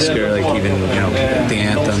Adam or Oscar, like even the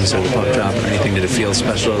anthems or the puck drop or anything? Did it feel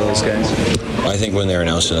special to those guys? I think when they were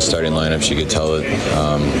announcing the starting lineups, you could tell that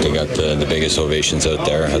they got the biggest ovations out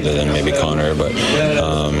there, other than maybe Connor. But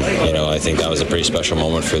I think that was a pretty special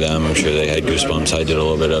moment for them. I'm sure they had goosebumps. I did a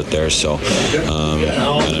little bit out there, so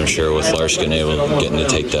and I'm sure with Larson getting to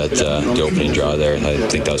take that the opening draw there, I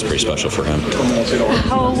think that was pretty special for him.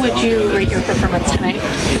 How would you rate your performance tonight?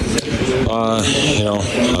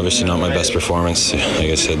 Obviously not my best performance.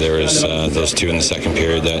 Like I said, there was those two in the second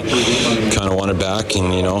period that kind of wanted back,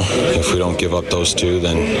 and if we don't give up those two,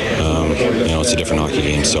 then it's a different hockey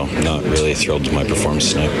game. So I'm not really thrilled with my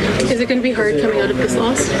performance tonight. Is it going to be hard coming out of this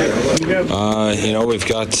loss? We've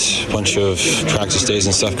got a bunch of practice days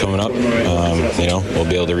and stuff coming up. We'll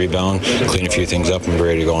be able to rebound, clean a few things up, and be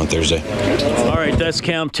ready to go on Thursday. All right, that's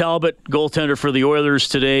Cam Talbot, goaltender for the Oilers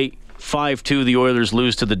today. 5-2, the Oilers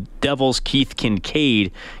lose to the Devils. Keith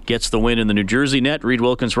Kincaid gets the win in the New Jersey net. Reed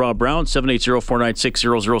Wilkins, Rob Brown,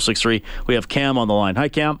 780-496-0063. We have Cam on the line. Hi,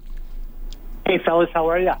 Cam. Hey, fellas, how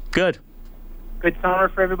are you? Good. Good summer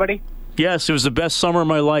for everybody? Yes, it was the best summer of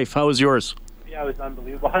my life. How was yours? Yeah, it was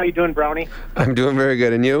unbelievable. How are you doing, Brownie? I'm doing very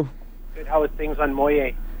good. And you? Good. How was things on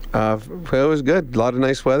Moye? It was good. A lot of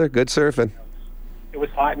nice weather. Good surfing. It was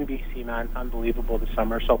hot in BC, man. Unbelievable this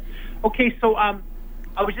summer. So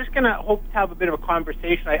I was just going to hope to have a bit of a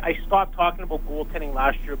conversation. I stopped talking about goaltending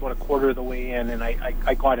last year about a quarter of the way in, and I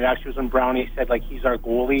got it. Actually, it was when Brownie said, he's our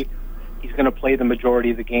goalie. He's going to play the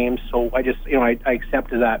majority of the games. So I just, I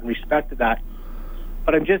accepted that and respected that.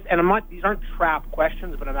 But I'm not, these aren't trap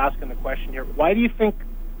questions, but I'm asking the question here. Why do you think,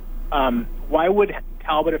 why would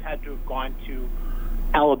Talbot have had to have gone to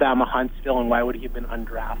Alabama Huntsville, and why would he have been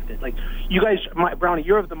undrafted? You guys, Brownie,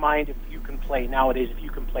 you're of the mind if you can play. Nowadays, if you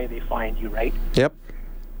can play, they find you, right? Yep.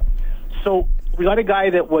 So we got a guy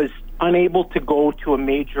that was unable to go to a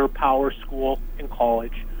major power school in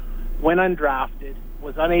college, went undrafted,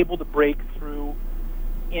 was unable to break through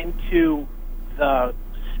into the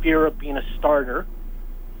sphere of being a starter.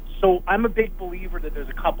 So I'm a big believer that there's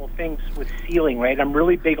a couple things with ceiling, right? I'm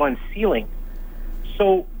really big on ceiling.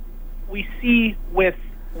 So we see with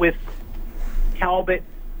Talbot,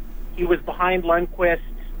 he was behind Lundqvist.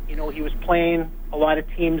 He was playing a lot of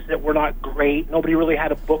teams that were not great. Nobody really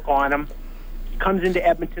had a book on him. He comes into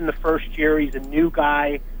Edmonton the first year. He's a new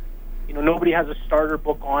guy. Nobody has a starter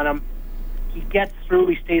book on him. He gets through.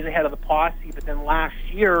 He stays ahead of the posse. But then last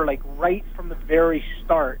year, right from the very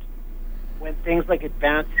start, when things like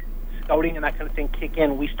advanced scouting and that kind of thing kick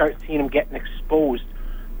in, we start seeing him getting exposed.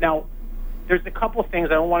 Now, there's a couple of things.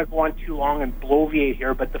 I don't want to go on too long and bloviate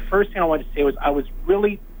here, but the first thing I wanted to say was I was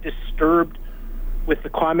really disturbed with the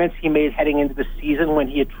comments he made heading into the season when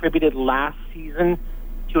he attributed last season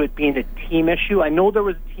to it being a team issue. I know there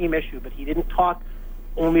was a team issue, but he didn't talk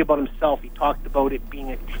only about himself. He talked about it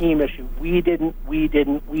being a team issue. We didn't.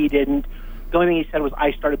 The only thing he said was,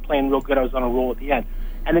 I started playing real good. I was on a roll at the end.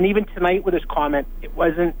 And then even tonight with his comment, it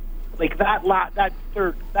wasn't that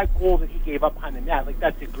goal that he gave up behind the net.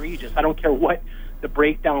 That's egregious. I don't care what the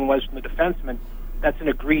breakdown was from the defenseman. That's an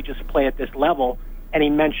egregious play at this level. And he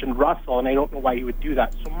mentioned Russell, and I don't know why he would do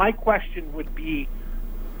that. So my question would be,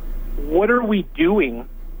 what are we doing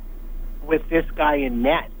with this guy in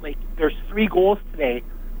net? There's 3 goals today.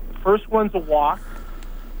 The first one's a walk.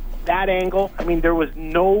 That angle, there was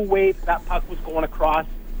no way that puck was going across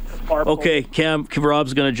the far post. Okay, Cam,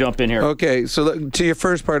 Rob's going to jump in here. Okay, so to your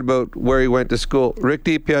first part about where he went to school, Rick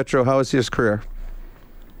DiPietro, how was his career?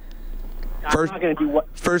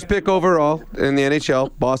 First pick overall in the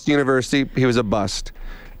NHL, Boston University. He was a bust.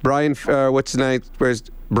 Brian, what's his name? Where's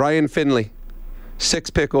Brian Finley?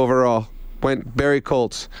 6th pick overall. Went Barrie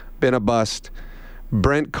Colts. Been a bust.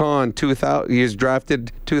 Brent Conn, 2000. He was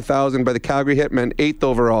drafted 2000 by the Calgary Hitmen, 8th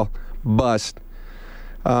overall. Bust.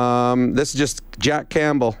 This is just Jack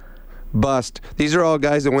Campbell. Bust. These are all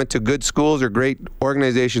guys that went to good schools or great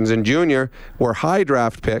organizations in junior, were high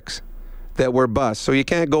draft picks that were bust. So you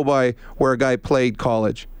can't go by where a guy played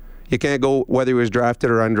college. You can't go whether he was drafted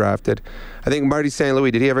or undrafted. I think Marty St.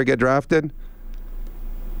 Louis, did he ever get drafted?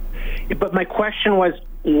 But my question was,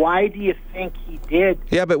 why do you think he did?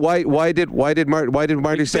 Yeah, but why did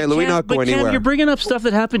Marty St. Louis not go anywhere? Cam, you're bringing up stuff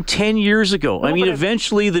that happened 10 years ago. I mean,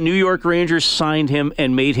 eventually the New York Rangers signed him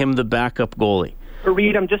and made him the backup goalie. But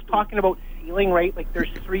Reed, I'm just talking about ceiling, right? Like,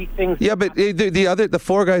 there's 3 things. Yeah, but the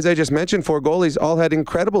 4 guys I just mentioned, 4 goalies, all had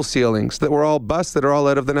incredible ceilings that were all busts that are all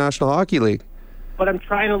out of the National Hockey League. But I'm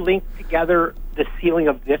trying to link together the ceiling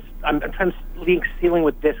of this. I'm trying to link ceiling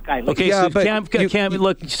with this guy. Okay, yeah, so Cam,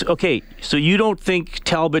 look. Okay, so you don't think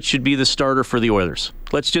Talbot should be the starter for the Oilers?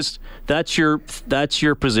 That's your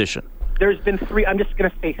position. There's been 3. I'm just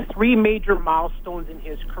going to say 3 major milestones in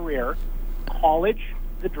his career: college,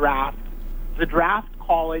 the draft,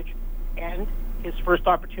 college, and his first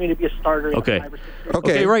opportunity to be a starter. Okay. In 5 or 6 years.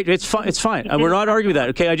 Okay, right. It's fine. It's fine. We're not arguing that.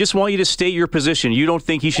 Okay, I just want you to state your position. You don't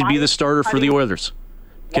think he should be the starter for the Oilers.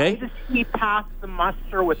 Okay. Why does he pass the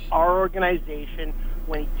muster with our organization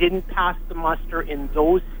when he didn't pass the muster in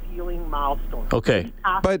those ceiling milestones? Okay.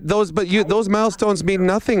 But those milestones mean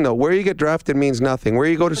nothing, though. Where you get drafted means nothing. Where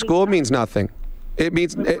you go to school means nothing. It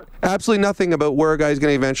means absolutely nothing about where a guy's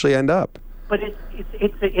going to eventually end up. But it's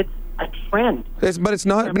a trend. But it's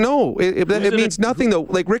not. No, it means nothing, though.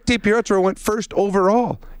 Like Rick DiPietro went 1st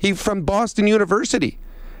overall. He from Boston University,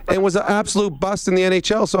 and was an absolute bust in the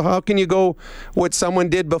NHL. So how can you go what someone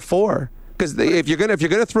did before? Because if you're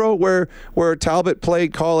gonna throw where Talbot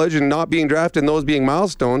played college and not being drafted and those being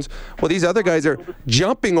milestones, well, these other guys are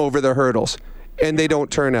jumping over the hurdles and they don't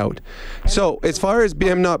turn out. So as far as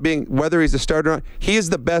him not being, whether he's a starter or not, he is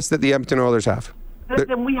the best that the Edmonton Oilers have.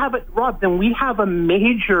 Then we have Rob. Then we have a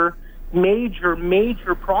major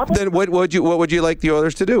problem. Then what would you like the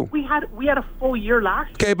Oilers to do? We had a full year last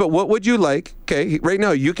year. Okay, but what would you like? Okay, right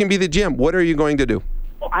now you can be the GM. What are you going to do?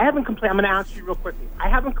 Well, I haven't complained. I'm going to answer you real quickly. I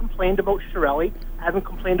haven't complained about Chiarelli. I haven't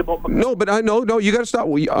complained about McCarthy. No, but no. You got to stop.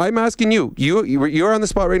 I'm asking you. You're on the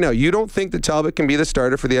spot right now. You don't think that Talbot can be the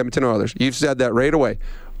starter for the Edmonton Oilers? You've said that right away.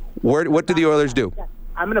 What do the Oilers do?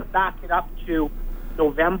 I'm going to back it up to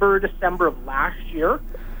November, December of last year,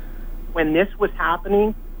 when this was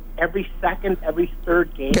happening. Every second, every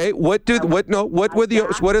third game. Okay, what have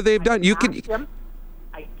they done?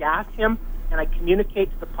 I gas him, and I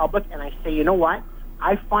communicate to the public, and I say, you know what?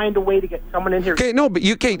 I find a way to get someone in here. Okay, no, but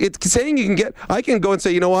you can't. It's saying you can get. I can go and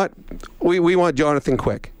say, you know what? We want Jonathan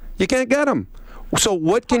Quick. You can't get him. So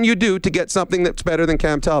what can you do to get something that's better than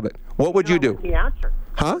Cam Talbot? What would you do? The answer.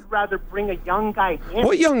 Huh? I'd rather bring a young guy in.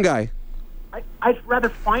 What young guy? I'd rather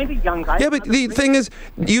find a young guy. Yeah, but the thing is,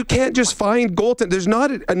 you can't just find goaltender. There's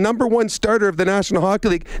not a number 1 starter of the National Hockey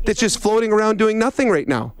League that's just floating around doing nothing right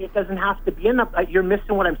now. It doesn't have to be a number. You're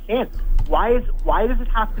missing what I'm saying. Why does it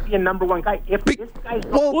have to be a number 1 guy? If this guy's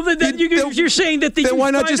then you're saying that then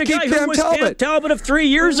why not just keep Cam Talbot? Talbot of 3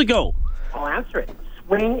 years ago. I'll answer it.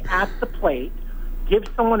 Swing at the plate. Give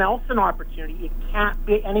someone else an opportunity. It can't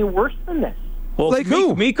be any worse than this. Well, like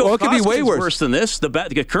who? Mikko it could be way worse than this. The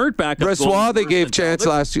current backup. Brossoit, they gave chance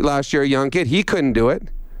last year. A young kid, he couldn't do it.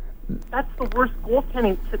 That's the worst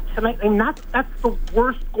goaltending tonight. I mean, that's the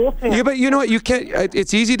worst goaltending. Yeah, but you know what? You can't.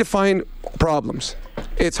 It's easy to find problems.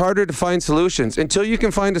 It's harder to find solutions. Until you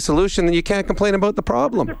can find a solution, then you can't complain about the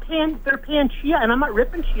problem. They're paying Chia, and I'm not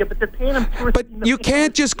ripping Chia, but they're paying him. But you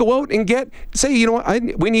can't just go out and say, you know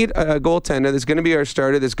what? We need a goaltender that's going to be our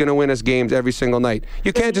starter, that's going to win us games every single night.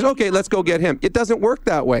 You can't just let's go get him. It doesn't work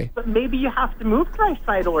that way. But maybe you have to move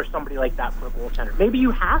Draisaitl or somebody like that for a goaltender. Maybe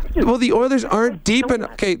you have to. Well, the Oilers aren't deep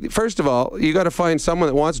enough. Okay, first of all, you got to find someone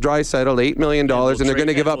that wants Draisaitl $8 million, and they're going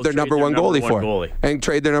to give up their number 1 goalie for it, and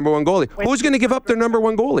trade their number 1 goalie. Who's going to give up their number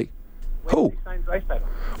 1 goalie? Who?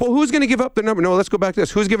 Well, who's going to give up their number? No, let's go back to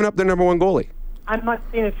this. Who's giving up their number 1 goalie? I'm not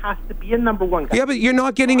saying it has to be a number 1 guy. Yeah, but you're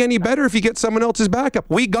not getting any better if you get someone else's backup.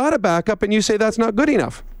 We got a backup, and you say that's not good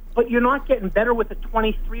enough. But you're not getting better with a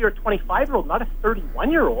 23 or 25-year-old, not a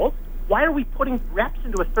 31-year-old. Why are we putting reps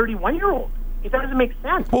into a 31-year-old? It doesn't make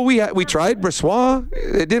sense. Well, we tried Brossoit.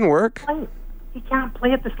 It didn't work. He can't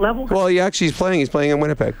play at this level. Well, he's playing. He's playing in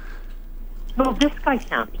Winnipeg. No, this guy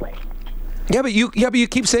can't play. Yeah, but you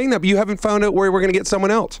keep saying that, but you haven't found out where we're going to get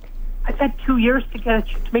someone else. I've had 2 years to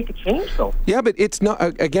make a change, though. Yeah, but it's not.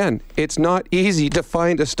 Again, it's not easy to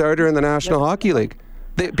find a starter in the National Hockey League.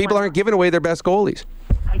 People aren't giving away their best goalies.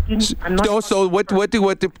 I'm not. So what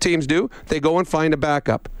do teams do? They go and find a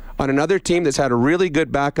backup on another team that's had a really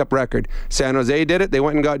good backup record. San Jose did it. They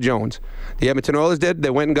went and got Jones. The Edmonton Oilers did.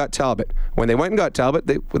 They went and got Talbot. When they went and got Talbot,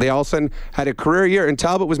 they all of a sudden had a career year, and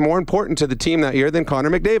Talbot was more important to the team that year than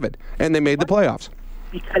Connor McDavid, and they made the playoffs.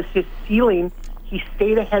 Because his ceiling, he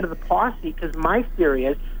stayed ahead of the posse, because my theory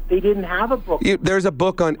is they didn't have a book. There's a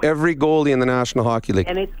book on every goalie in the National Hockey League.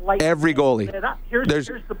 And it's like every goalie. Here's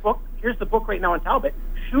the book. Here's the book right now on Talbot.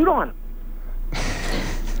 Shoot on him.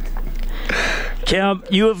 Cam,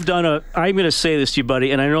 you have done I'm going to say this to you,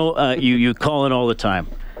 buddy, and I know you call in all the time.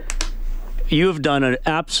 You have done an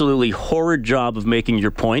absolutely horrid job of making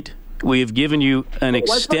your point. We have given you an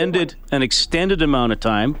extended amount of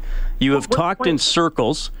time. You have talked in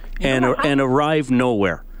circles and arrived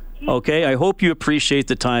nowhere. Okay? I hope you appreciate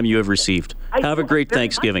the time you have received. Have a great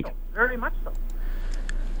Thanksgiving. Very much so.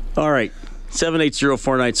 All right.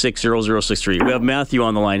 780-496-0063. We have Matthew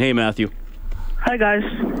on the line. Hey, Matthew. Hi, guys.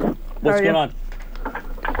 What's going on?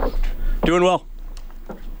 Doing well.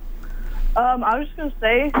 I was just going to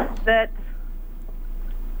say that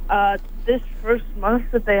this first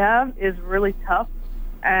month that they have is really tough,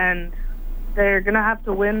 and they're going to have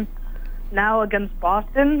to win now against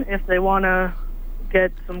Boston if they want to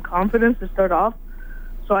get some confidence to start off.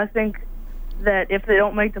 So I think that if they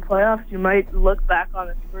don't make the playoffs, you might look back on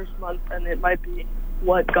this first month, and it might be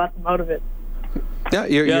what got them out of it. Yeah,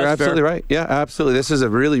 you're absolutely right. Yeah, absolutely. This is a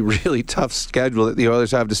really, really tough schedule that the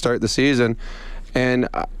Oilers have to start the season. And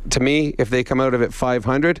to me, if they come out of it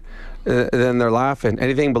 500, then they're laughing.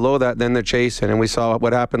 Anything below that, then they're chasing. And we saw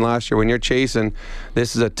what happened last year. When you're chasing,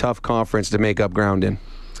 this is a tough conference to make up ground in.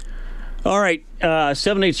 All right,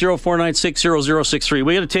 780-496-0063.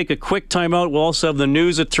 We got to take a quick timeout. We'll also have the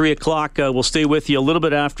news at 3 o'clock. We'll stay with you a little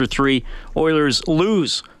bit after 3. Oilers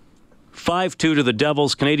lose 5-2 to the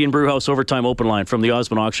Devils. Canadian Brewhouse Overtime Open Line from the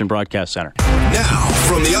Osmond Auction Broadcast Center. Now,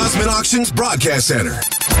 from the Osmond Auctions Broadcast Center,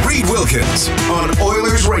 Reed Wilkins on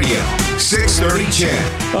Oilers Radio, 630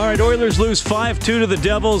 CHED. All right, Oilers lose 5-2 to the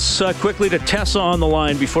Devils. Quickly to Tessa on the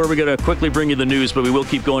line before we got to quickly bring you the news, but we will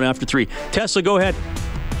keep going after 3. Tessa, go ahead.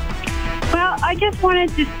 Well, I just wanted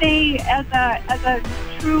to say, as a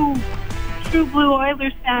true blue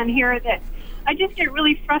Oilers fan here, that I just get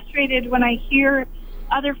really frustrated when I hear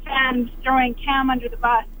other fans throwing Cam under the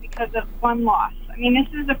bus because of one loss. I mean, this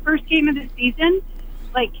is the first game of the season.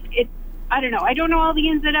 I don't know. I don't know all the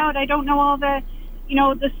ins and outs. I don't know all the,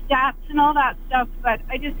 the stats and all that stuff. But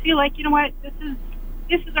I just feel like, you know what, this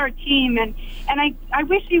is our team, and I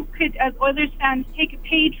wish you could, as Oilers fans, take a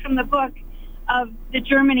page from the book of the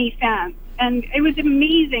Germany fans. And it was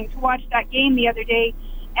amazing to watch that game the other day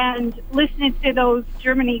and listening to those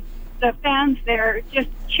the fans there just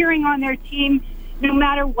cheering on their team no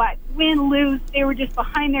matter what. Win, lose, they were just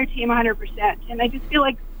behind their team 100%. And I just feel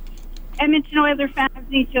like Edmonton Oilers fans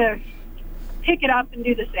need to pick it up and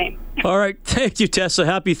do the same. All right. Thank you, Tessa.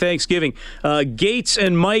 Happy Thanksgiving. Gates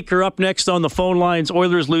and Mike are up next on the phone lines.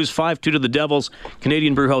 Oilers lose 5-2 to the Devils.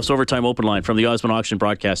 Canadian Brewhouse Overtime Open Line from the Osmond Auction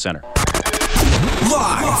Broadcast Center.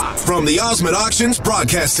 Live from the Osmond Auctions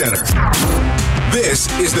Broadcast Center. This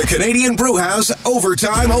is the Canadian Brewhouse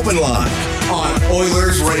Overtime Open Line on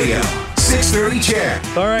Oilers Radio. 630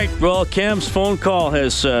 CHED. All right. Well, Cam's phone call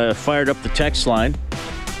has fired up the text line.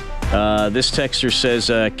 This texter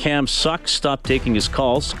says, Cam sucks. Stop taking his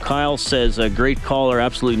calls. Kyle says, great caller.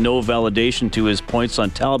 Absolutely no validation to his points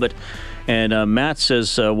on Talbot. And Matt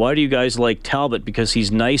says, why do you guys like Talbot? Because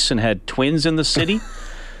he's nice and had twins in the city?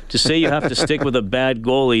 To say you have to stick with a bad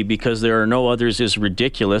goalie because there are no others is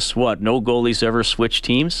ridiculous. What, no goalies ever switch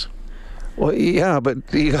teams? Well, yeah, but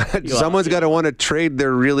someone's got to want to trade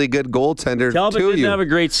their really good goaltender Talbot to you. didn't have a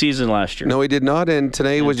great season last year. No, he did not, and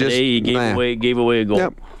today he gave away a goal.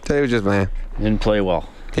 Yep, today was just Didn't play well.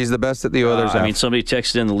 He's the best that the Oilers have. I mean, somebody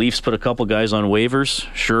texted in the Leafs put a couple guys on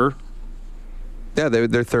waivers. Sure. Yeah,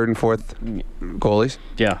 they're third and fourth goalies.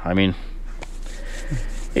 Yeah, I mean,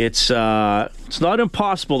 it's not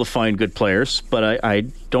impossible to find good players, but I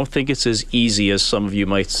don't think it's as easy as some of you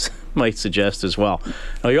might suggest as well.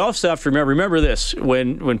 Now, you also have to remember this.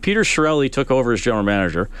 When Peter Chiarelli took over as general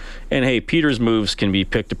manager, and hey, Peter's moves can be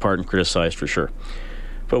picked apart and criticized for sure.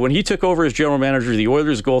 But when he took over as general manager, the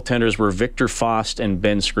Oilers' goaltenders were Victor Fost and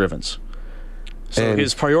Ben Scrivens. So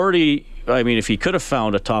his priority, I mean, if he could have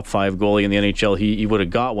found a top 5 goalie in the NHL, he would have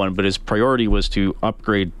got one, but his priority was to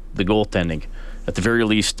upgrade the goaltending. At the very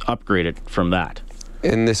least, upgrade it from that.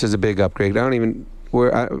 And this is a big upgrade.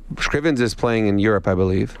 Scrivens is playing in Europe, I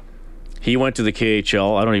believe. He went to the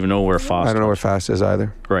KHL. I don't even know where Fost is. I don't know where Fost is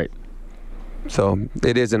either. Right. So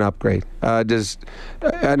it is an upgrade.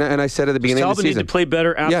 And I said at the beginning of the season, Talbot need to play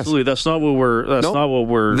better. Absolutely, yes. That's not what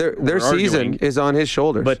we're. Their season is on his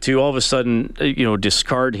shoulders. But to all of a sudden,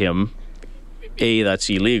 discard him, that's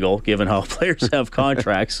illegal given how players have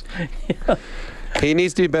contracts. He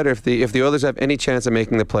needs to be better. If the Oilers have any chance of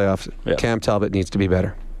making the playoffs, Cam Talbot needs to be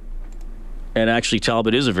better. And actually,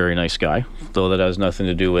 Talbot is a very nice guy, though that has nothing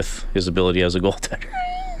to do with his ability as a goaltender.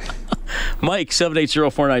 Mike,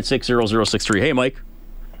 780-496-0063. Hey, Mike.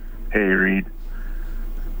 Hey, Reed.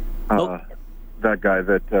 That guy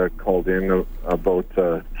that called in about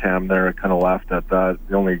Cam there, I kind of laughed at that.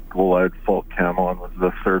 The only goal I'd fault Cam on was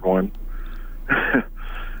the third one.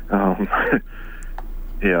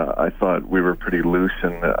 Yeah, I thought we were pretty loose,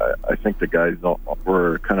 and I think the guys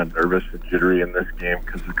were kind of nervous and jittery in this game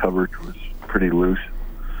because the coverage was pretty loose.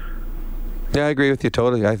 Yeah, I agree with you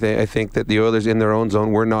totally. I think that the Oilers in their own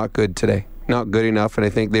zone were not good today. Not good enough, and I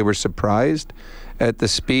think they were surprised at the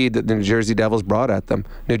speed that the New Jersey Devils brought at them.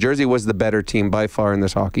 New Jersey was the better team by far in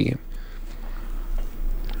this hockey game.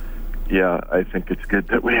 Yeah, I think it's good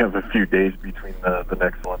that we have a few days between the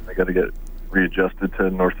next one. They got to get readjusted to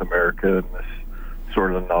North America, and this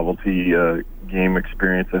sort of novelty game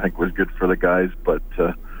experience I think was good for the guys, but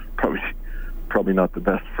probably not the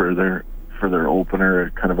best for their opener.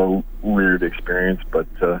 Kind of a weird experience, but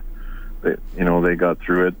they got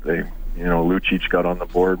through it. Lucic got on the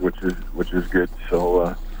board, which is good.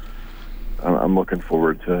 So I'm looking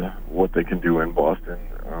forward to what they can do in Boston.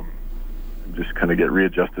 Just kind of get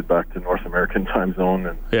readjusted back to North American time zone,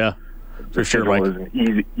 and yeah, for sure, Mike. It wasn't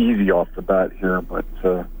easy off the bat here, but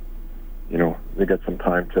they got some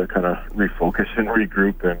time to kind of refocus and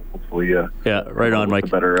regroup, and hopefully, right on, Mike. A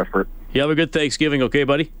better effort. You have a good Thanksgiving, okay,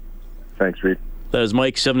 buddy? Thanks, Reed. That is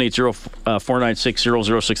Mike,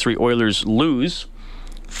 780-496-0063. Oilers lose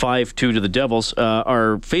 5-2 to the Devils.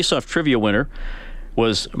 Our face-off trivia winner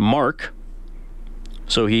was Mark.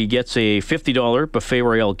 So he gets a $50 Buffet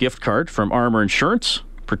Royale gift card from Armor Insurance.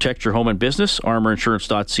 Protect your home and business,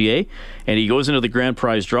 armorinsurance.ca. And he goes into the grand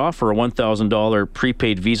prize draw for a $1,000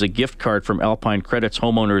 prepaid Visa gift card from Alpine Credits.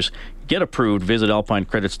 Homeowners get approved. Visit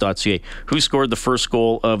alpinecredits.ca. Who scored the first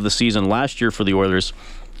goal of the season last year for the Oilers?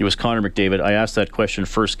 It was Connor McDavid. I asked that question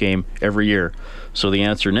first game every year. So the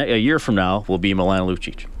answer a year from now will be Milan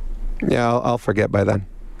Lucic. Yeah, I'll forget by then.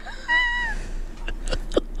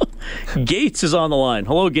 Gates is on the line.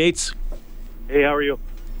 Hello, Gates. Hey, how are you?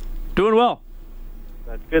 Doing well.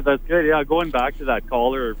 That's good. Yeah, going back to that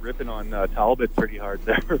caller ripping on Talbot pretty hard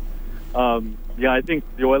there. I think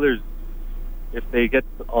the Oilers, if they get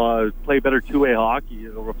play better two-way hockey,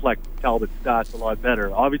 it'll reflect Talbot's stats a lot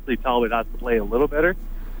better. Obviously, Talbot has to play a little better,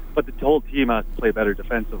 but the whole team has to play better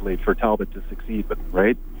defensively for Talbot to succeed,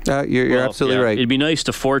 right? You're absolutely right. It'd be nice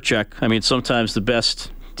to forecheck. I mean, sometimes the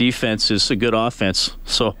best defense is a good offense.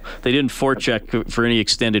 So they didn't forecheck for any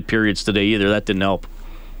extended periods today either. That didn't help.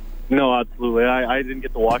 No, absolutely. I didn't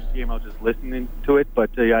get to watch the game. I was just listening to it, but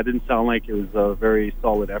it didn't sound like it was a very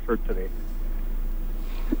solid effort today.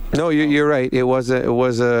 No, you're right. It was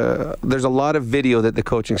a. There's a lot of video that the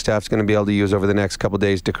coaching staff's going to be able to use over the next couple of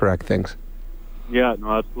days to correct things. Yeah,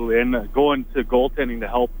 no, absolutely. And going to goaltending to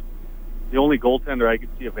help. The only goaltender I could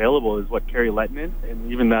see available is Kerry Lettinen, and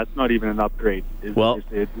even that's not even an upgrade.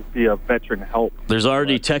 It'd be a veteran help. There's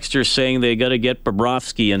already texters saying they got to get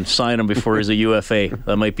Bobrovsky and sign him before he's a UFA.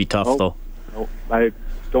 That might be tough, though. No, I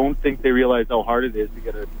don't think they realize how hard it is to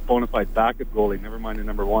get a bona fide backup goalie, never mind a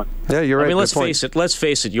number one. Yeah, you're right. I mean, let's face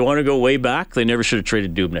it. You want to go way back, they never should have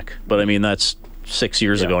traded Dubnyk. But, I mean, that's 6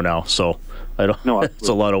 years ago now, so I don't know. It's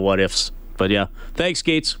a lot of what-ifs. But, yeah. Thanks,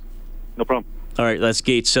 Gates. No problem. All right, that's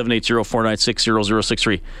Gates,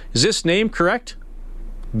 780-496-0063. Is this name correct?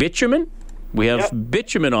 Bitumen? We have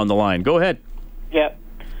Bitumen on the line. Go ahead. Yep.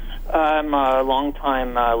 I'm a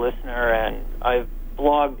long-time listener, and I've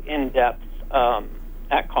blogged in depth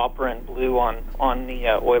at Copper and Blue on the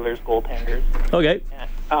Oilers goaltenders. Okay.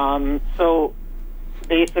 So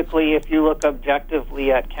basically, if you look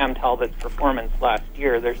objectively at Cam Talbot's performance last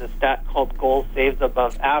year, there's a stat called goals saved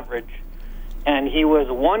above average, and he was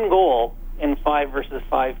one goal in 5 versus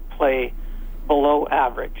 5 play below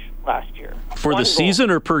average last year. For the season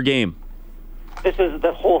or per game? This is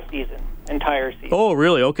the whole season, entire season. Oh,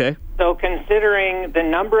 really? Okay. So considering the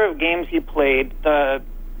number of games he played, the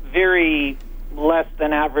very less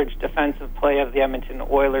than average defensive play of the Edmonton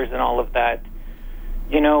Oilers and all of that,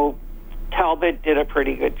 Talbot did a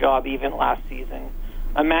pretty good job even last season.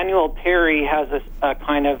 Emmanuel Perry has a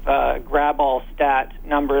kind of grab-all stat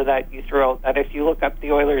number that you throw out, that if you look up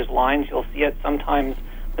the Oilers' lines, you'll see it sometimes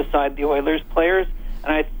beside the Oilers' players.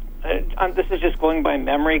 And this is just going by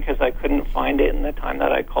memory because I couldn't find it in the time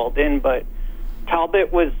that I called in, but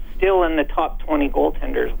Talbot was still in the top 20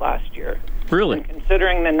 goaltenders last year. Really? And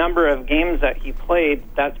considering the number of games that he played,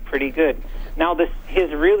 that's pretty good. Now,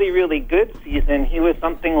 his really, really good season, he was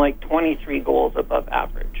something like 23 goals above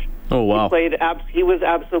average. Oh, wow. He was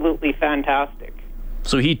absolutely fantastic.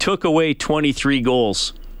 So he took away 23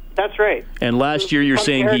 goals. That's right. And last year you're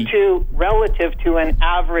saying relative to an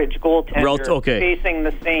average goaltender facing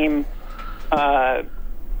the same,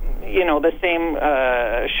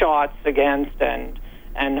 shots against and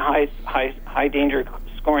high danger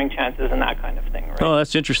scoring chances and that kind of thing. Right? Oh,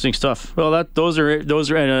 that's interesting stuff. Well, those are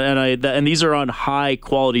and these are on high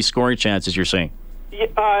quality scoring chances. You're saying?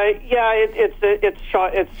 It's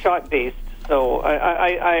shot based. So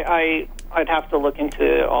I'd have to look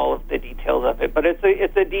into all of the details of it, but it's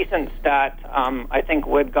a decent stat. I think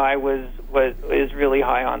Wood Guy is really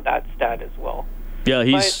high on that stat as well. Yeah,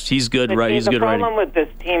 he's good, right? He's good, right? The problem with this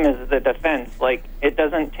team is the defense. Like, it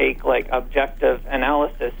doesn't take objective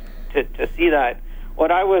analysis to see that. What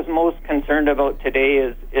I was most concerned about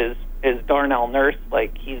today is Darnell Nurse.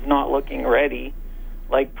 Like, he's not looking ready.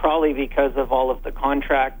 Like, probably because of all of the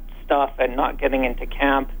contract stuff and not getting into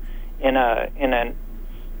camp in a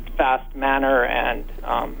fast manner, and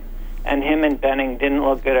him and Benning didn't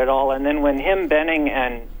look good at all. And then when Benning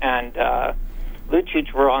and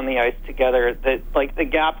Lucic were on the ice together, the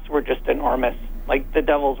gaps were just enormous. Like, the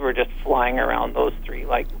Devils were just flying around those three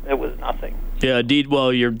like it was nothing. Yeah,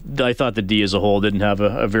 I thought the D as a whole didn't have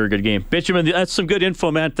a very good game. Bitchman, that's some good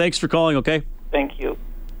info, man. Thanks for calling, okay? Thank you.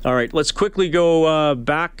 All right, let's quickly go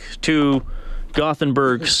back to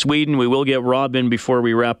Gothenburg, Sweden. We will get Rob in before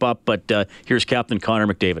we wrap up, but here's Captain Connor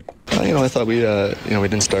McDavid. I thought we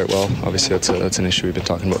didn't start well. Obviously, that's an issue we've been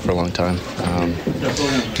talking about for a long time. And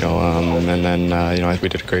then we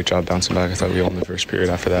did a great job bouncing back. I thought we won the first period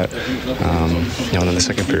after that. And then the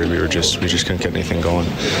second period we just couldn't get anything going.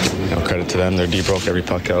 Credit to them, their D broke every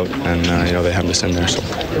puck out, and they had us in there. So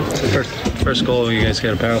first goal, you guys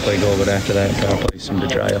got a power play goal, but after that, power play seemed to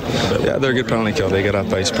dry up a little bit. Yeah, they're a good penalty kill. They get up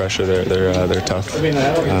ice pressure. They're tough. They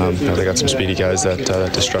got some speedy guys that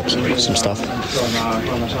disrupt some stuff.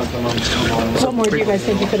 What more do you guys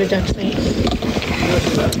think you could have done tonight?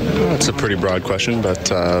 It's a pretty broad question,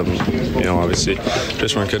 but obviously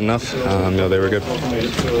just weren't good enough. They were good.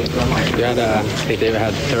 I think they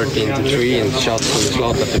had 13-3 and shots from the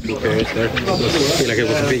slot after 2 periods there. I feel like it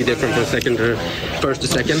was a big difference from first to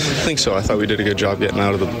second. I think so. I thought we did a good job getting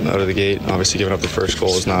out of the gate. Obviously, giving up the first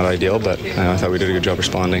goal is not ideal, but I thought we did a good job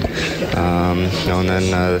responding. And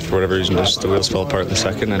then for whatever reason, just the wheels fell apart in the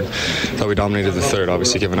second, and I thought we dominated the third.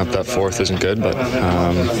 Obviously, giving up that fourth isn't good, but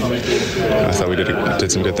I thought we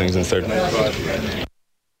did some good things in the third.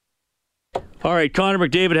 All right, Connor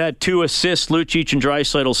McDavid had 2 assists. Lucic and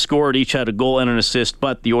Draisaitl scored. Each had a goal and an assist,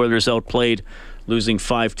 but the Oilers outplayed, losing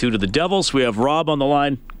 5-2 to the Devils. We have Rob on the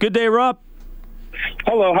line. Good day, Rob.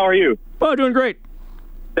 Hello, how are you? Oh, doing great.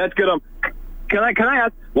 That's good. Can I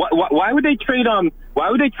ask why would they trade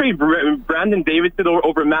Brandon Davidson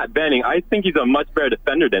over Matt Benning? I think he's a much better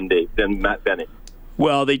defender than Matt Benning.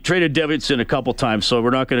 Well, they traded Davidson a couple times, so we're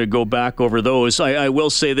not going to go back over those. I will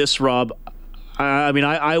say this, Rob. I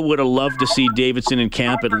would have loved to see Davidson in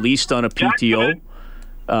camp at least on a PTO.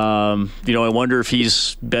 I wonder if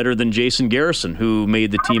he's better than Jason Garrison, who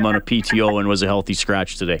made the team on a PTO and was a healthy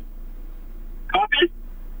scratch today.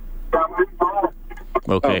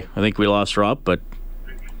 Okay, I think we lost Rob, but...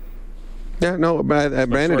 Yeah, no,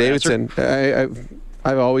 Brandon Davidson,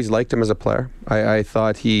 I've always liked him as a player. I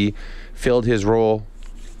thought he filled his role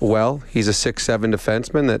well. He's a 6'7"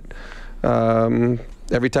 defenseman that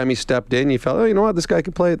every time he stepped in, you felt, you know what, this guy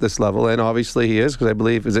can play at this level. And obviously he is, because I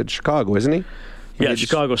believe, is it Chicago, isn't he? Yeah,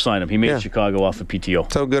 Chicago signed him. He made Chicago off of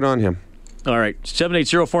PTO. So good on him. All right,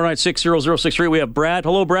 780-496-0063. We have Brad.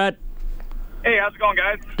 Hello, Brad. Hey, how's it going,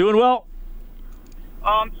 guys? Doing well.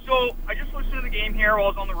 So I just listened to the game here while I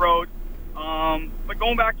was on the road. But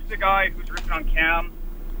going back to the guy who's ripping on Cam,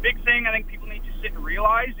 big thing I think people need to sit and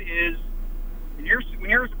realize is when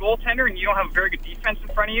you're a goaltender and you don't have a very good defense in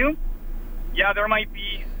front of you, yeah, there might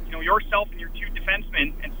be yourself and your 2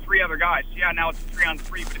 defensemen and 3 other guys. So yeah, now it's a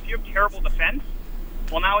 3-on-3. But if you have terrible defense,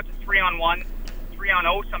 well, now it's a 3-on-1,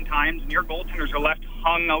 3-on-0 sometimes, and your goaltenders are left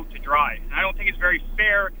hung out to dry. And I don't think it's very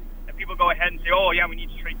fair that people go ahead and say, oh yeah, we need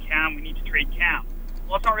to trade Cam.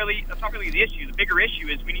 Well, that's not really the issue. The bigger issue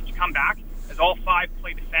is we need to come back as all 5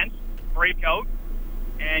 play defense, break out,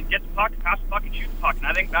 and get the puck, pass the puck, and shoot the puck. And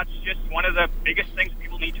I think that's just one of the biggest things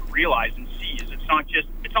people need to realize and see is it's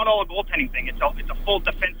not all a goaltending thing. It's a full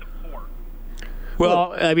defensive core.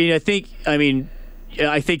 Well, I think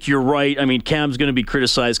you're right. Cam's going to be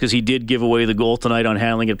criticized because he did give away the goal tonight on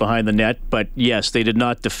handling it behind the net. But yes, they did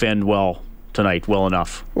not defend well tonight well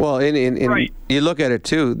enough. Well, Right. you look at it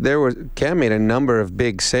too. Cam made a number of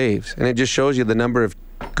big saves, and it just shows you the number of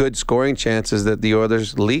good scoring chances that the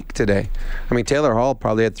Oilers leaked today. I mean, Taylor Hall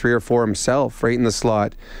probably had 3 or 4 himself right in the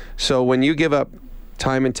slot. So when you give up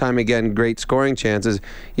time and time again great scoring chances,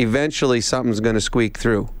 eventually something's going to squeak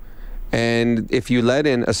through. And if you let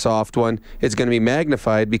in a soft one, it's going to be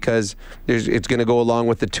magnified because it's going to go along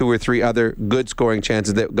with the 2 or 3 other good scoring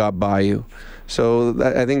chances that got by you. So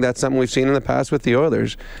I think that's something we've seen in the past with the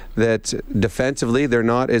Oilers, that defensively they're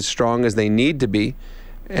not as strong as they need to be.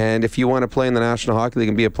 And if you want to play in the National Hockey League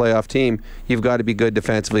and be a playoff team, you've got to be good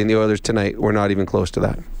defensively. And the Oilers tonight were not even close to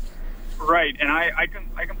that. Right, and I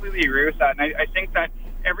completely agree with that. And I think that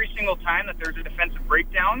every single time that there's a defensive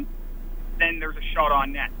breakdown, then there's a shot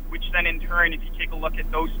on net, which then in turn, if you take a look at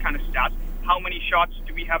those kind of stats, how many shots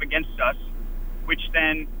do we have against us, which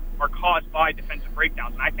then are caused by defensive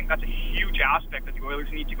breakdowns? And I think that's a huge aspect that the Oilers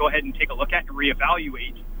need to go ahead and take a look at and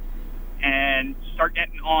reevaluate and start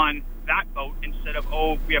getting on that boat instead of,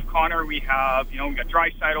 we have Connor, we got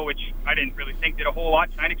Draisaitl, which I didn't really think did a whole lot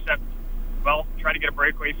tonight except, try to get a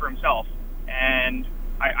breakaway for himself. And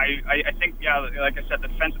I think, like I said, the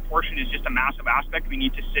defensive portion is just a massive aspect we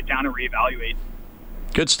need to sit down and reevaluate.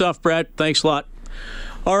 Good stuff, Brad. Thanks a lot.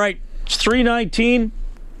 All right, it's 3:19.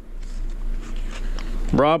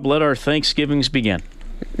 Rob, let our Thanksgivings begin.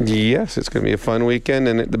 Yes, it's going to be a fun weekend.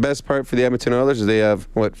 And the best part for the Edmonton Oilers is they have,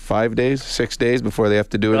 5 days, 6 days before they have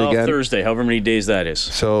to do it again? Thursday, however many days that is.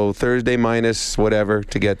 So Thursday minus whatever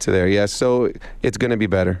to get to there. Yes, so it's going to be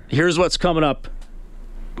better. Here's what's coming up.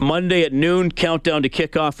 Monday at noon, countdown to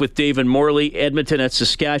kickoff with David Morley. Edmonton at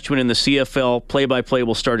Saskatchewan in the CFL. Play-by-play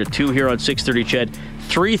will start at 2 here on 6:30 CHED.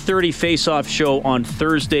 3:30 face-off show on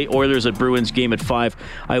Thursday. Oilers at Bruins game at 5.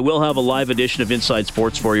 I will have a live edition of Inside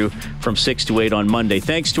Sports for you from 6 to 8 on Monday.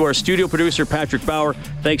 Thanks to our studio producer, Patrick Bauer.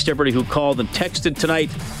 Thanks to everybody who called and texted tonight.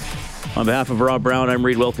 On behalf of Rob Brown, I'm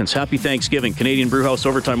Reed Wilkins. Happy Thanksgiving. Canadian Brewhouse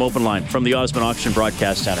Overtime Open Line from the Osmond Auction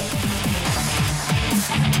Broadcast Center.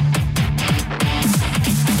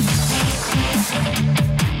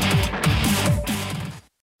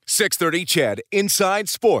 .630 CHED Inside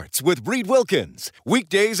Sports with Reed Wilkins.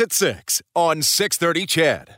 Weekdays at 6 on 630 CHED.